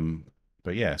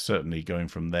 But yeah, certainly going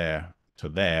from there to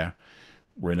there,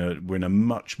 we're in a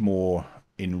much more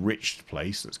enriched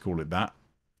place, let's call it that,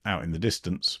 out in the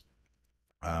distance.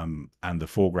 And the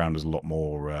foreground is a lot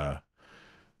more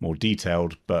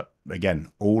detailed. But again,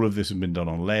 all of this has been done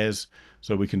on layers,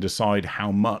 so we can decide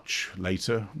how much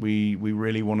later we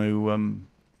really want to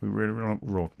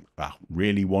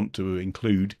really want to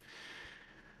include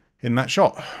in that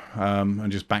shot,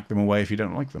 and just back them away if you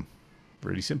don't like them.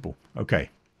 Really simple.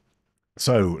 Okay,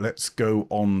 so let's go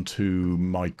on to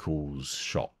Michael's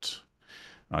shot.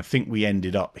 I think we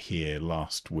ended up here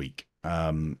last week.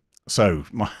 So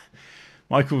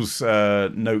Michael's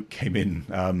note came in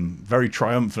very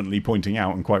triumphantly, pointing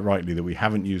out, and quite rightly, that we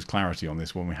haven't used clarity on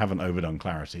this one. We haven't overdone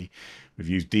clarity. We've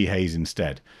used dehaze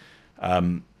instead.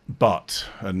 But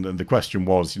the question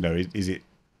was, you know, is it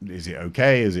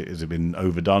okay? Has it been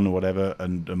overdone or whatever?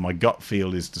 And my gut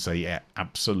feel is to say, yeah,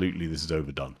 absolutely, this is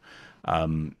overdone.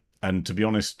 And to be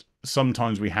honest,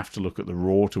 sometimes we have to look at the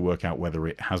raw to work out whether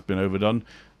it has been overdone.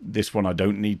 This one I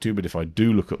don't need to, but if I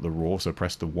do look at the raw, so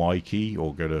press the Y key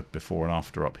or go to before and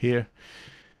after up here,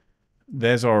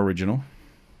 there's our original.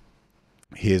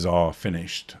 Here's our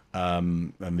finished,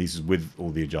 and this is with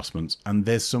all the adjustments, and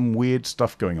there's some weird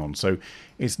stuff going on. So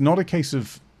it's not a case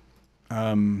of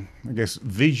I guess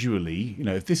visually, you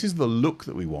know, if this is the look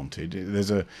that we wanted,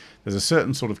 there's a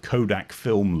certain sort of Kodak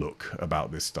film look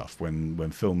about this stuff.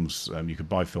 When films, you could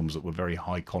buy films that were very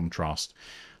high contrast,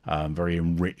 very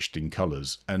enriched in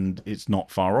colors, and it's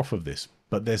not far off of this.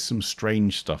 But there's some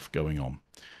strange stuff going on,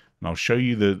 and I'll show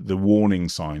you the warning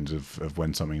signs of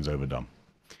when something's overdone.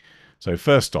 So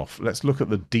first off, let's look at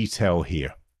the detail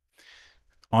here.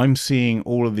 I'm seeing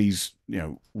all of these, you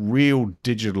know, real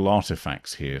digital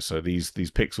artifacts here. So these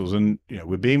pixels, and you know,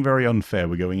 we're being very unfair.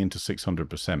 We're going into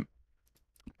 600%,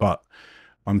 but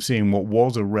I'm seeing what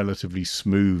was a relatively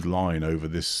smooth line over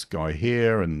this guy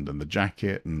here and the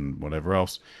jacket and whatever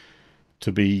else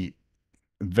to be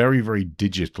very, very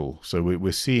digital. So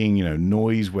we're seeing, you know,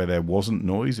 noise where there wasn't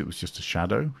noise. It was just a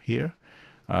shadow here.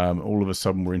 All of a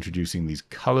sudden we're introducing these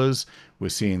colors. We're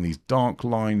seeing these dark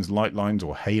lines, light lines,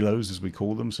 or halos as we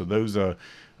call them. So those are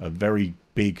very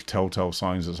big telltale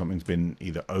signs that something's been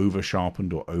either over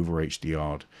sharpened or over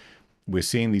HDR'd. We're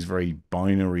seeing these very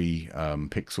binary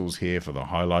pixels here for the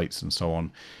highlights and so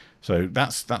on. So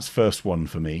that's first one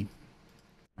for me.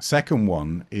 Second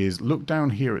one is look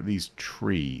down here at these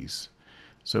trees.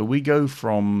 So we go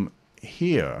from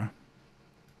here,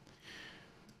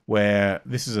 where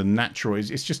this is a natural,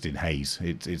 it's just in haze.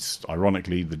 It's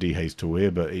ironically the dehaze tool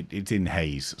here, but it's in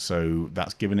haze. So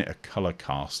that's given it a color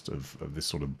cast of this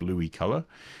sort of bluey color.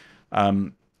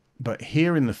 But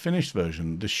here in the finished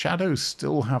version, the shadows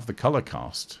still have the color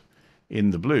cast in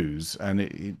the blues. And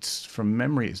it's from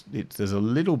memory, there's a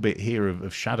little bit here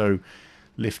of shadow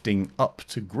lifting up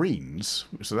to greens.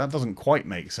 So that doesn't quite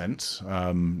make sense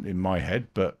in my head,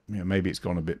 but you know, maybe it's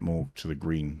gone a bit more to the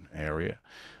green area.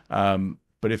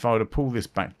 But if I were to pull this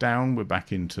back down, we're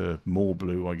back into more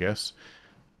blue, I guess.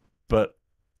 But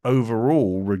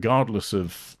overall, regardless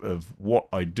of what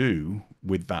I do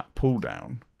with that pull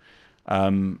down,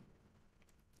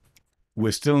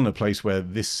 we're still in a place where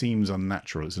this seems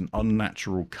unnatural. It's an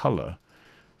unnatural color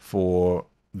for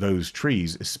those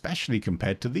trees, especially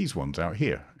compared to these ones out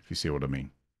here, if you see what I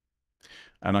mean.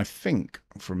 And I think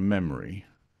from memory,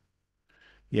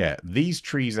 yeah, these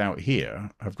trees out here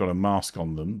have got a mask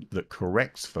on them that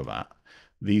corrects for that.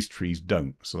 These trees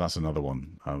don't. So that's another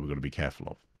one we've got to be careful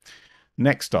of.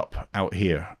 Next up, out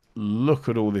here, look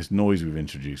at all this noise we've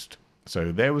introduced.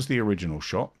 So there was the original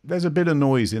shot. There's a bit of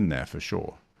noise in there for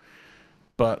sure,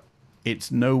 but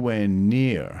it's nowhere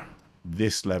near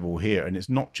this level here. And it's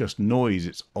not just noise,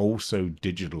 it's also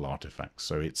digital artifacts.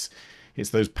 So it's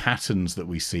those patterns that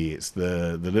we see. It's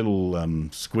the little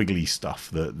squiggly stuff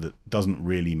that doesn't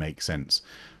really make sense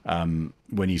when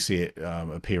you see it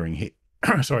appearing here.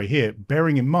 Sorry, here,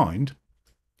 bearing in mind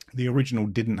the original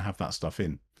didn't have that stuff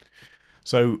in.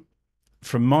 So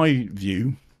from my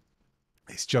view,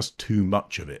 it's just too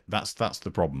much of it. That's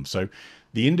the problem. So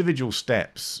the individual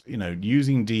steps, you know,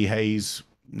 using dehaze,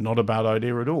 not a bad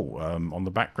idea at all. On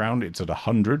the background, it's at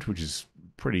 100, which is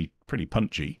pretty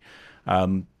punchy.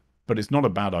 But it's not a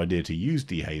bad idea to use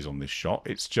dehaze on this shot.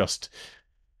 It's just,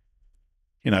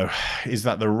 you know, is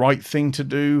that the right thing to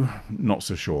do? Not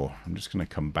so sure. I'm just going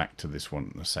to come back to this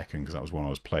one in a second because that was one I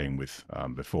was playing with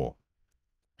before.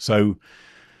 So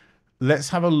let's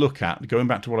have a look at, going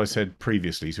back to what I said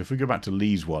previously. So if we go back to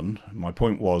Lee's one, my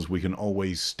point was we can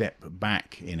always step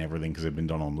back in everything because they've been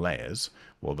done on layers.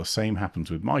 Well, the same happens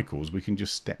with Michael's. We can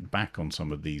just step back on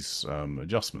some of these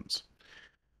adjustments.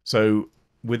 So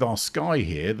with our sky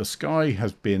here, the sky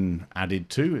has been added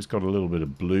to. It's got a little bit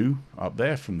of blue up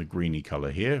there from the greeny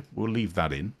color here. We'll leave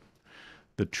that in.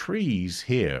 The trees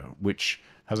here, which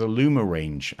has a Luma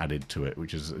range added to it,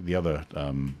 which is the other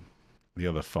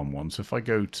fun one. So if I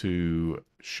go to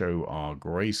show our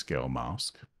grayscale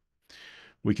mask,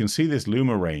 we can see this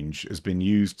Luma range has been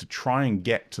used to try and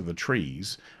get to the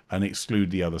trees and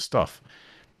exclude the other stuff.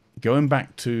 Going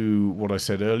back to what I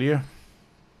said earlier,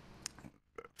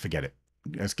 forget it.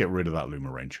 Let's get rid of that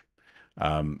Luma range.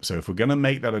 So if we're going to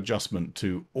make that adjustment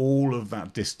to all of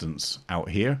that distance out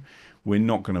here, we're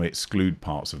not going to exclude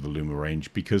parts of the Luma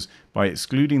range, because by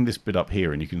excluding this bit up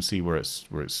here, and you can see where it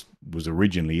was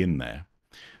originally in there.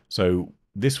 So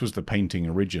this was the painting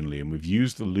originally, and we've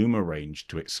used the Luma range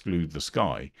to exclude the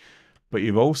sky. But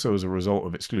you've also, as a result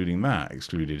of excluding that,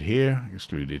 excluded here,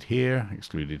 excluded here,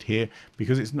 excluded here,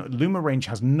 because it's not, Luma range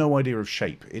has no idea of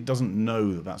shape. It doesn't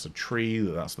know that that's a tree,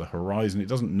 that that's the horizon. It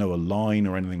doesn't know a line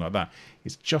or anything like that.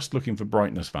 It's just looking for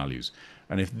brightness values.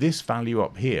 And if this value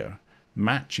up here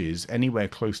matches anywhere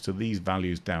close to these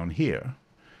values down here,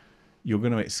 you're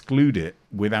going to exclude it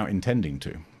without intending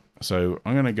to. So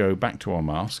I'm going to go back to our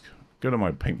mask, go to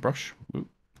my paintbrush. Ooh,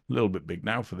 a little bit big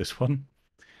now for this one.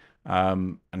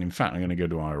 And in fact, I'm going to go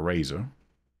to our eraser.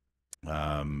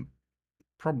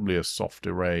 Probably a soft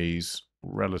erase,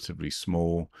 relatively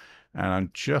small. And I'm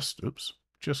just going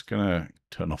to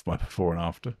turn off my before and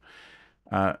after.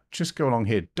 Just go along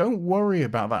here. Don't worry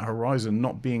about that horizon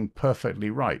not being perfectly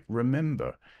right.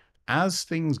 Remember, as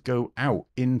things go out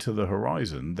into the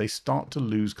horizon, they start to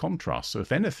lose contrast. So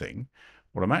if anything,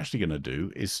 what I'm actually going to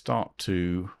do is start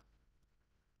to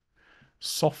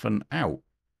soften out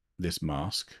this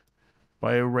mask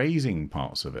by erasing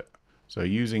parts of it. So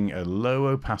using a low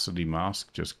opacity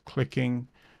mask, just clicking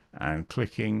and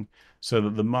clicking, so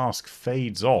that the mask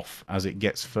fades off as it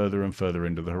gets further and further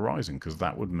into the horizon, because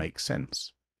that would make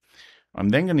sense. I'm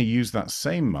then going to use that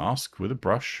same mask with a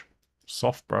brush,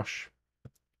 soft brush,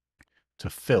 to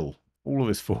fill all of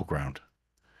this foreground.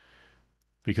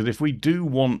 Because if we do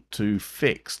want to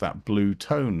fix that blue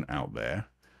tone out there,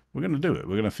 we're going to do it.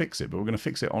 We're going to fix it, but we're going to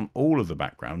fix it on all of the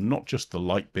background, not just the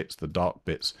light bits, the dark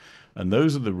bits. And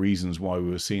those are the reasons why we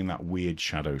were seeing that weird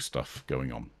shadow stuff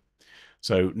going on.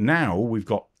 So now we've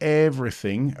got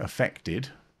everything affected.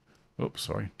 Oops,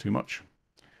 sorry, too much.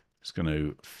 Just going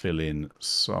to fill in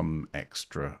some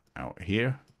extra out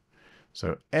here.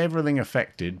 So everything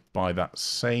affected by that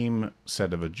same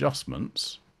set of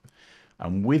adjustments.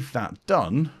 And with that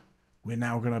done, we're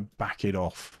now going to back it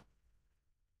off.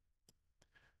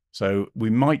 So we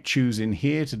might choose in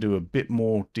here to do a bit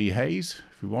more dehaze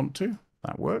if we want to.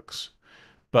 That works.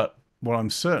 But what I'm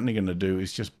certainly going to do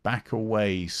is just back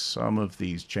away some of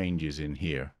these changes in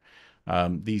here.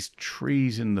 These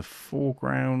trees in the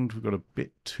foreground, we've got a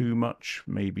bit too much,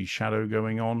 maybe shadow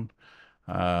going on.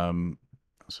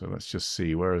 So let's just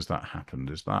see, where has that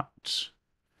happened? Is that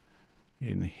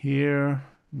in here?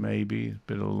 Maybe a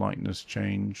bit of lightness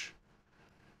change.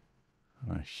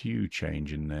 A hue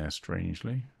change in there,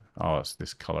 strangely. Oh, it's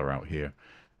this color out here.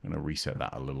 I'm going to reset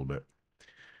that a little bit.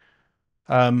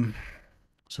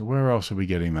 So where else are we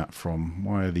getting that from?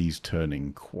 Why are these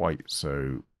turning quite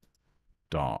so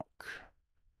dark?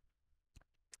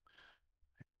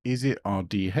 Is it our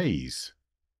dehaze?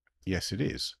 Yes, it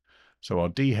is. So our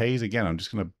dehaze, again, I'm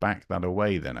just going to back that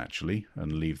away then, actually,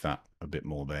 and leave that a bit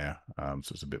more there,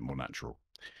 so it's a bit more natural.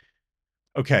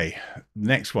 Okay,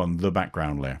 next one, the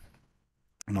background layer.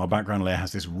 And our background layer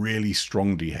has this really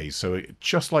strong dehaze. So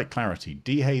just like clarity,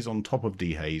 dehaze on top of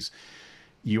dehaze,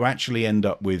 you actually end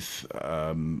up with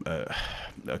a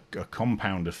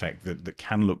compound effect that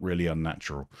can look really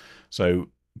unnatural. So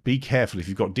be careful if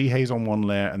you've got dehaze on one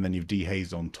layer and then you've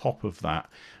dehazed on top of that,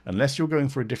 unless you're going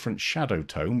for a different shadow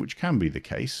tone, which can be the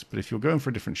case. But if you're going for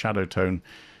a different shadow tone,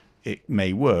 it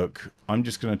may work. I'm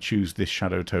just going to choose this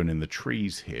shadow tone in the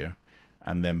trees here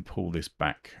and then pull this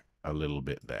back a little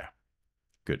bit there.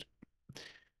 Good.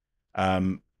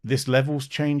 This levels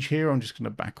change here, I'm just going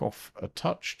to back off a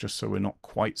touch just so we're not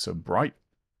quite so bright.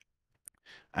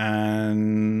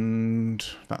 And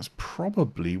that's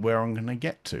probably where I'm going to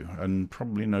get to, and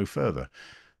probably no further.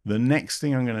 The next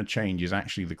thing I'm going to change is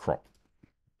actually the crop.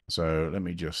 So let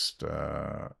me just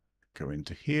go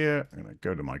into here. I'm going to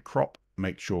go to my crop,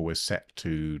 make sure we're set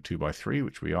to 2x3,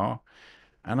 which we are.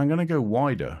 And I'm going to go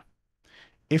wider.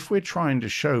 If we're trying to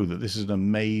show that this is an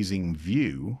amazing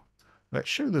view, let's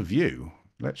show the view.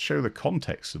 Let's show the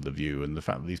context of the view and the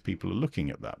fact that these people are looking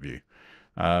at that view.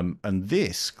 And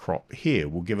this crop here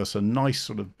will give us a nice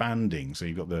sort of banding. So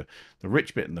you've got the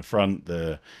rich bit in the front,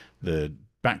 the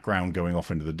background going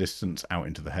off into the distance, out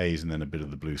into the haze, and then a bit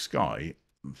of the blue sky.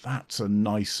 That's a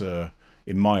nicer,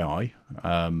 in my eye,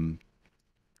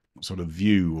 sort of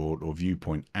view or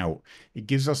viewpoint out. It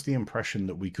gives us the impression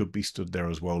that we could be stood there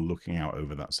as well, looking out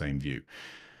over that same view.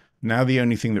 Now the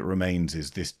only thing that remains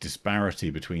is this disparity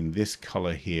between this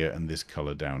color here and this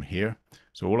color down here.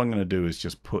 So all I'm going to do is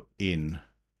just put in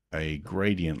a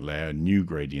gradient layer, a new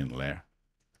gradient layer.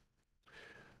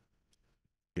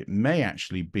 It may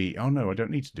actually be, oh no, I don't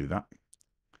need to do that,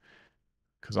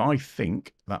 because I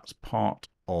think that's part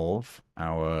of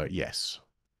our, yes,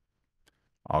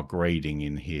 our grading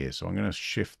in here. So I'm going to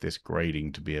shift this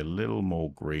grading to be a little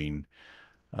more green,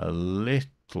 a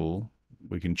little.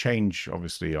 We can change,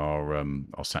 obviously, our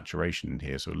saturation in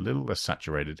here. So a little less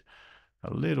saturated,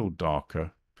 a little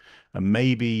darker. And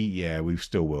maybe, yeah, we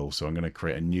still will. So I'm going to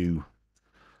create a new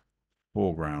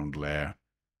foreground layer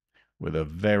with a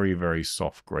very, very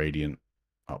soft gradient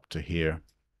up to here.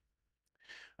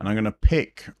 And I'm going to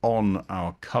pick on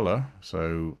our color.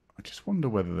 So I just wonder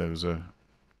whether there was a...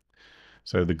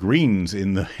 So the greens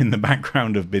in the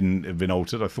background have been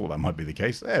altered. I thought that might be the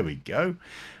case. There we go.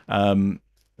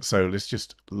 So let's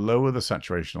just lower the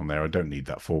saturation on there. I don't need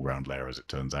that foreground layer, as it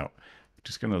turns out. I'm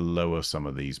just going to lower some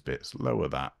of these bits, lower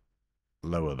that,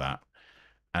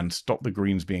 and stop the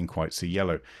greens being quite so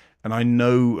yellow. And I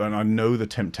know the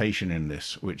temptation in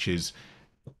this, which is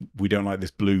we don't like this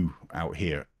blue out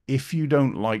here. If you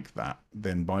don't like that,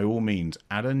 then by all means,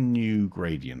 add a new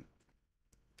gradient.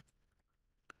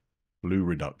 Blue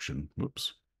reduction.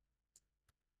 Whoops.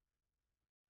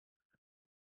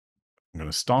 I'm going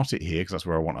to start it here because that's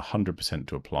where I want 100%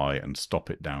 to apply, and stop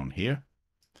it down here.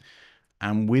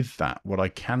 And with that, what I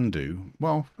can do,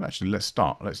 well, actually, let's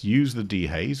start. Let's use the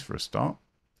dehaze for a start.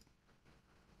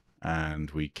 And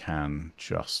we can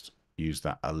just use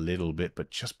that a little bit,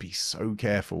 but just be so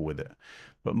careful with it.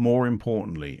 But more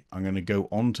importantly, I'm going to go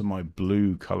onto my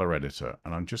blue color editor,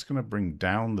 and I'm just going to bring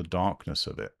down the darkness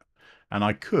of it. And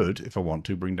I could, if I want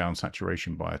to, bring down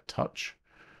saturation by a touch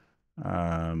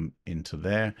into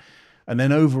there. And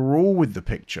then overall with the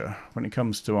picture, when it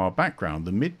comes to our background,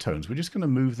 the midtones, we're just going to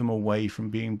move them away from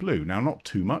being blue. Now, not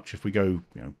too much if we go,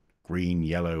 green,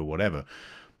 yellow, whatever.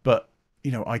 But,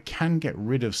 I can get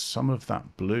rid of some of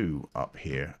that blue up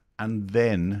here and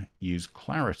then use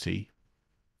clarity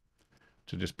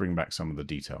to just bring back some of the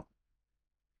detail.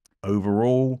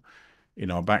 Overall,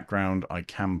 in our background, I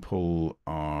can pull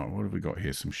our, what have we got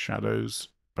here? Some shadows,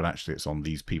 but actually it's on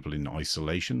these people in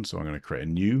isolation. So I'm going to create a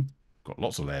new, got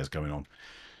lots of layers going on.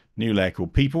 New layer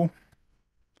called people.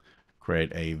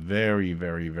 Create a very,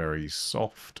 very, very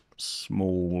soft,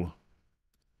 small,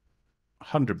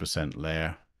 100%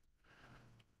 layer.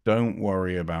 Don't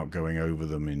worry about going over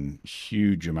them in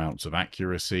huge amounts of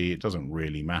accuracy. It doesn't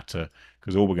really matter,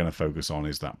 because all we're going to focus on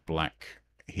is that black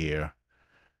here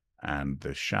and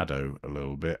the shadow a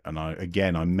little bit. And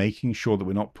I'm making sure that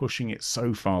we're not pushing it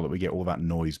so far that we get all that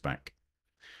noise back.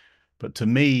 But to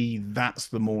me, that's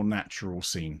the more natural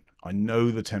scene. I know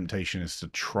the temptation is to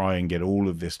try and get all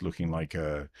of this looking like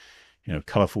a,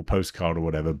 colorful postcard or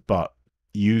whatever, but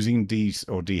using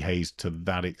dehaze to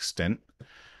that extent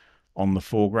on the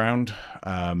foreground,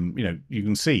 you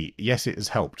can see, yes, it has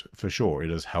helped for sure. It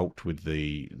has helped with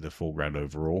the foreground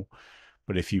overall.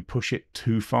 But if you push it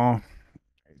too far,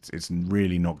 it's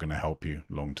really not going to help you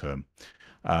long term.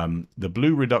 The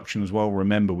blue reduction as well,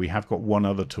 remember we have got one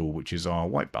other tool, which is our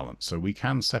white balance. So we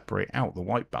can separate out the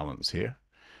white balance here.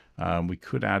 We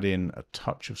could add in a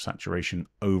touch of saturation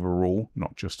overall,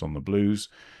 not just on the blues.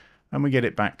 and we get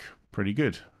it back pretty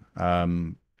good.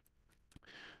 Jim,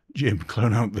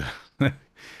 clone out the...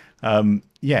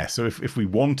 yeah, so if we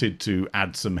wanted to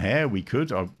add some hair, we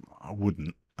could. I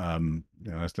wouldn't.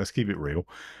 Let's keep it real.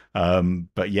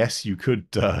 But yes, you could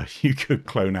you could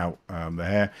clone out the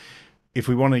hair. If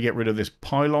we want to get rid of this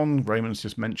pylon, Raymond's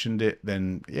just mentioned it,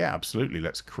 then yeah, absolutely.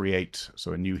 Let's create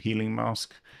a new healing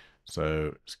mask.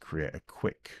 So let's create a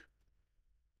quick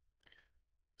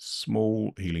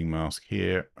small healing mask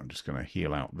here. I'm just going to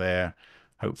heal out there.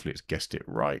 Hopefully it's guessed it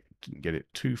right. Didn't get it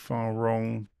too far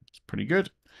wrong. It's pretty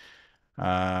good.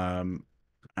 And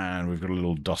we've got a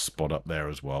little dust spot up there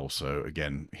as well. So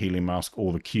again, healing mask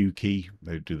or the Q key,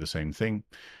 they do the same thing.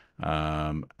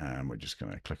 And we're just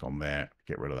going to click on there,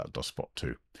 get rid of that dust spot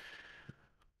too.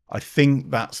 I think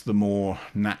that's the more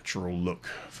natural look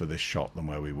for this shot than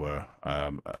where we were.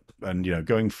 And, you know,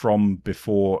 going from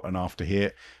before and after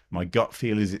here, my gut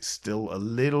feel is it's still a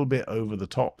little bit over the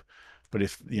top. But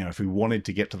if, you know, if we wanted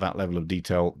to get to that level of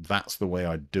detail, that's the way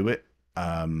I'd do it.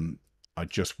 I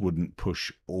just wouldn't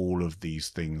push all of these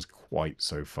things quite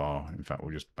so far. In fact,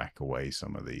 we'll just back away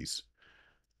some of these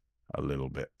a little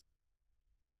bit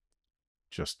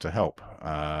just to help.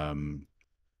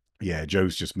 Yeah,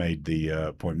 Joe's just made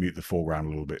the point, mute the foreground a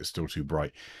little bit. It's still too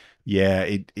bright. Yeah,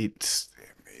 it's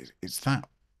that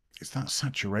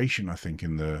saturation, I think,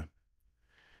 in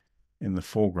the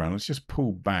foreground. Let's just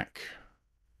pull back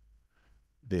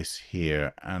this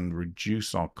here and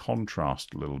reduce our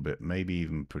contrast a little bit. Maybe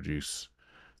even produce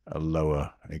a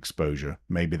lower exposure.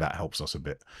 Maybe that helps us a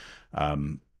bit.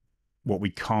 What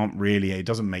we can't really, it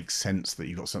doesn't make sense that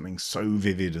you've got something so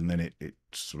vivid and then it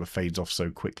sort of fades off so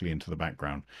quickly into the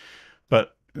background.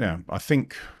 But yeah, I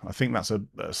think that's a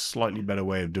slightly better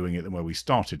way of doing it than where we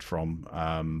started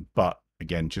from. But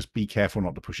again, just be careful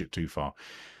not to push it too far.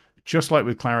 Just like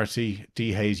with clarity,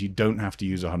 dehaze, you don't have to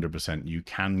use 100%. You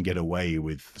can get away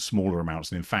with smaller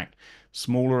amounts. And in fact,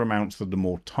 smaller amounts that are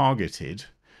more targeted,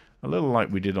 a little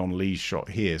like we did on Lee's shot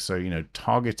here. So, you know,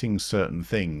 targeting certain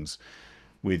things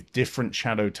with different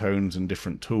shadow tones and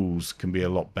different tools can be a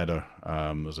lot better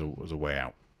as a way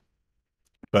out.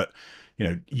 But, you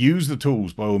know, use the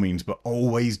tools by all means, but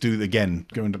always do, again,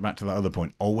 going back to that other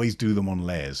point, always do them on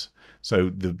layers. So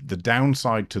the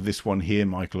downside to this one here,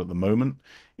 Michael, at the moment,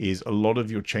 is a lot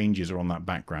of your changes are on that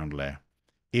background layer.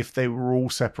 If they were all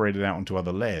separated out into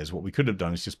other layers, what we could have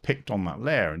done is just picked on that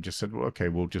layer and just said, well, okay,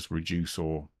 we'll just reduce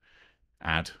or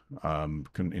add,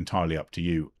 entirely up to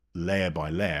you, layer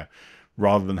by layer,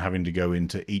 rather than having to go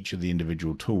into each of the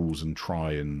individual tools and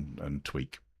try and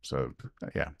tweak. So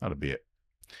yeah, that'll be it.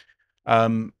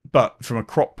 But from a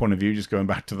crop point of view, just going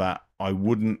back to that, I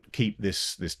wouldn't keep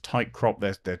this tight crop.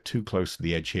 They're too close to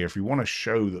the edge here. If you want to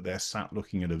show that they're sat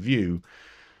looking at a view,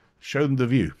 show them the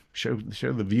view. Show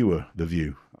the viewer the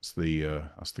view. That's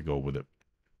the goal with it.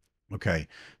 Okay,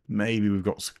 maybe we've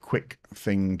got a quick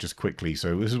thing just quickly.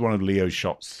 So this is one of Leo's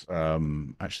shots.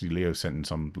 Actually, Leo sent in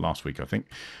some last week, I think.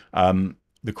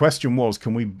 The question was,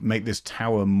 can we make this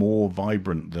tower more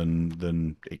vibrant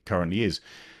than it currently is?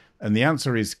 And the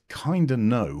answer is kind of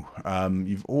no.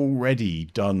 You've already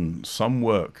done some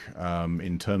work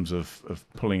in terms of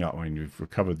pulling up. I mean, you've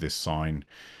recovered this sign.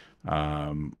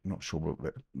 Not sure what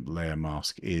the layer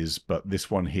mask is, but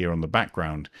this one here on the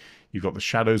background, you've got the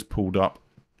shadows pulled up.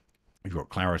 You've got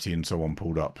clarity and so on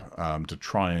pulled up to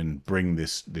try and bring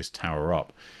this tower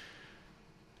up.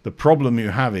 The problem you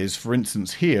have is, for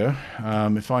instance, here,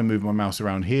 if I move my mouse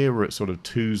around here, we're at sort of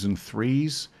 2s and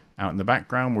 3s. Out in the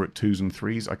background, we're at 2s and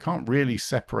 3s. I can't really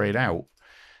separate out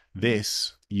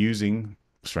this using,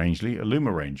 strangely, a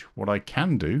Luma range. What I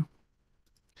can do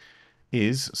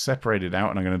is separate it out,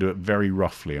 and I'm going to do it very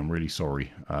roughly. I'm really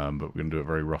sorry, but we're going to do it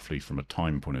very roughly from a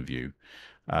time point of view.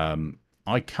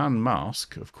 I can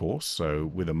mask, of course. So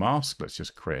with a mask, let's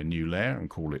just create a new layer and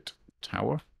call it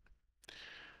tower.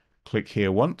 Click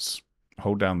here once,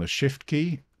 hold down the shift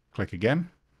key, click again,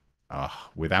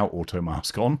 without auto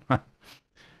mask on.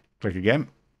 Click again,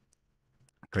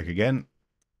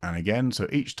 and again. So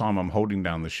each time I'm holding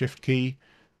down the shift key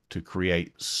to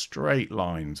create straight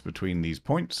lines between these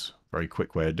points. Very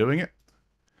quick way of doing it.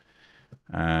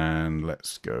 And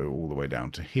let's go all the way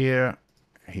down to here,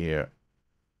 here,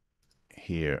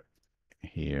 here,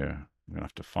 here. I'm going to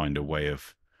have to find a way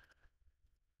of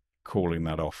calling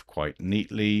that off quite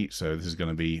neatly. So this is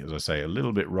going to be, as I say, a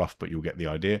little bit rough, but you'll get the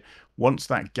idea. Once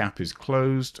that gap is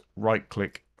closed, right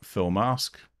click, fill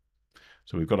mask.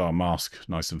 So we've got our mask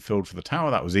nice and filled for the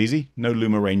tower. That was easy. No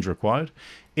Luma range required.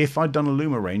 If I'd done a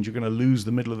Luma range, you're going to lose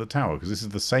the middle of the tower because this is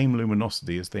the same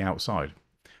luminosity as the outside.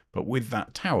 But with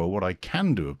that tower, what I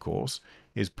can do, of course,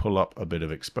 is pull up a bit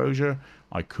of exposure.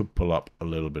 I could pull up a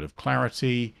little bit of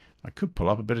clarity. I could pull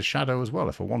up a bit of shadow as well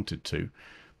if I wanted to.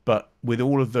 But with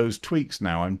all of those tweaks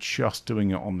now, I'm just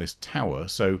doing it on this tower.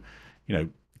 So, you know,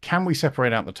 can we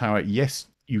separate out the tower? Yes,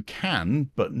 you can,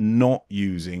 but not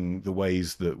using the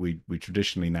ways that we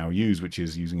traditionally now use, which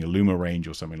is using a Luma range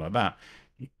or something like that.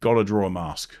 You've got to draw a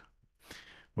mask,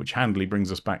 which handily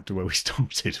brings us back to where we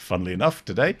started, funnily enough,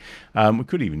 today. We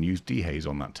could even use dehaze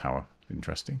on that tower.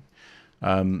 Interesting.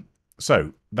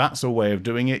 So that's a way of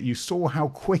doing it. You saw how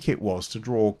quick it was to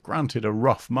draw, granted, a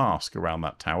rough mask around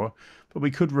that tower, but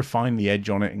we could refine the edge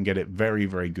on it and get it very,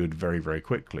 very good very, very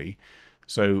quickly.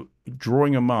 So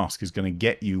drawing a mask is going to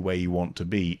get you where you want to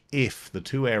be if the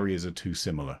two areas are too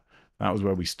similar. That was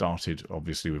where we started,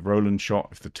 obviously, with Roland's shot.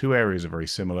 If the two areas are very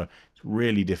similar, it's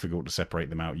really difficult to separate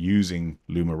them out using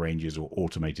Luma ranges or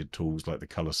automated tools like the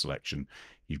color selection.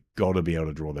 You've got to be able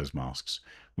to draw those masks.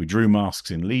 We drew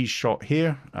masks in Lee's shot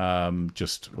here,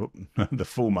 just the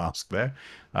full mask there.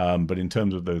 But in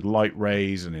terms of those light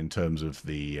rays and in terms of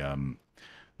the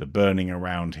burning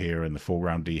around here and the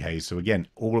foreground dehaze. So again,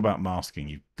 all about masking.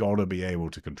 You've got to be able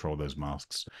to control those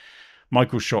masks.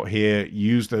 Michael's shot here,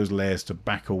 use those layers to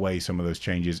back away some of those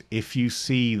changes. If you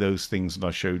see those things that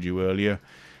I showed you earlier,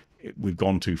 we've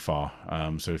gone too far.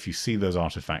 So if you see those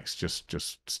artifacts,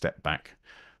 just step back.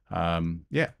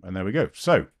 Yeah, and there we go.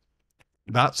 So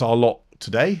that's our lot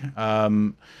today.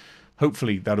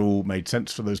 Hopefully that all made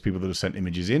sense for those people that have sent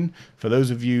images in. For those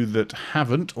of you that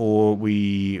haven't, or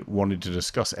we wanted to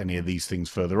discuss any of these things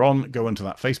further on, go into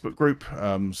that Facebook group.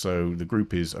 So the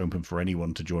group is open for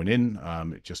anyone to join in.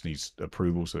 It just needs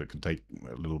approval, so it can take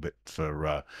a little bit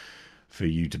for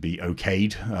you to be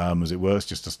okayed, as it were. It's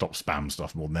just to stop spam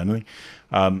stuff more than anything.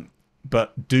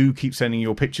 But do keep sending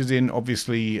your pictures in.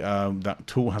 Obviously, that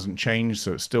tool hasn't changed,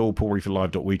 so it's still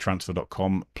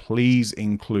paulreeferlive.wetransfer.com. Please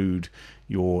include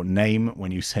your name when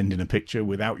you send in a picture.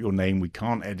 Without your name, we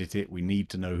can't edit it. We need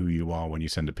to know who you are when you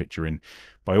send a picture in.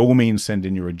 By all means, send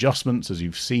in your adjustments. As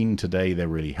you've seen today, they're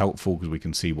really helpful because we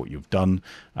can see what you've done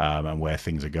and where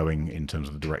things are going in terms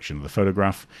of the direction of the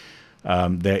photograph.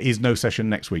 There is no session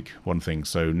next week, one thing.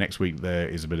 So next week there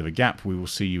is a bit of a gap. We will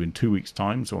see you in 2 weeks'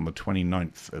 time, so on the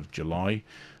 29th of July,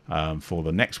 for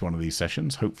the next one of these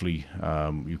sessions. Hopefully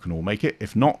you can all make it.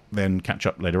 If not, then catch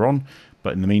up later on.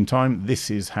 But in the meantime,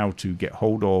 this is how to get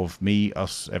hold of me,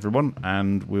 us, everyone,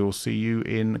 and we'll see you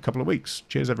in a couple of weeks.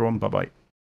 Cheers, everyone. Bye-bye.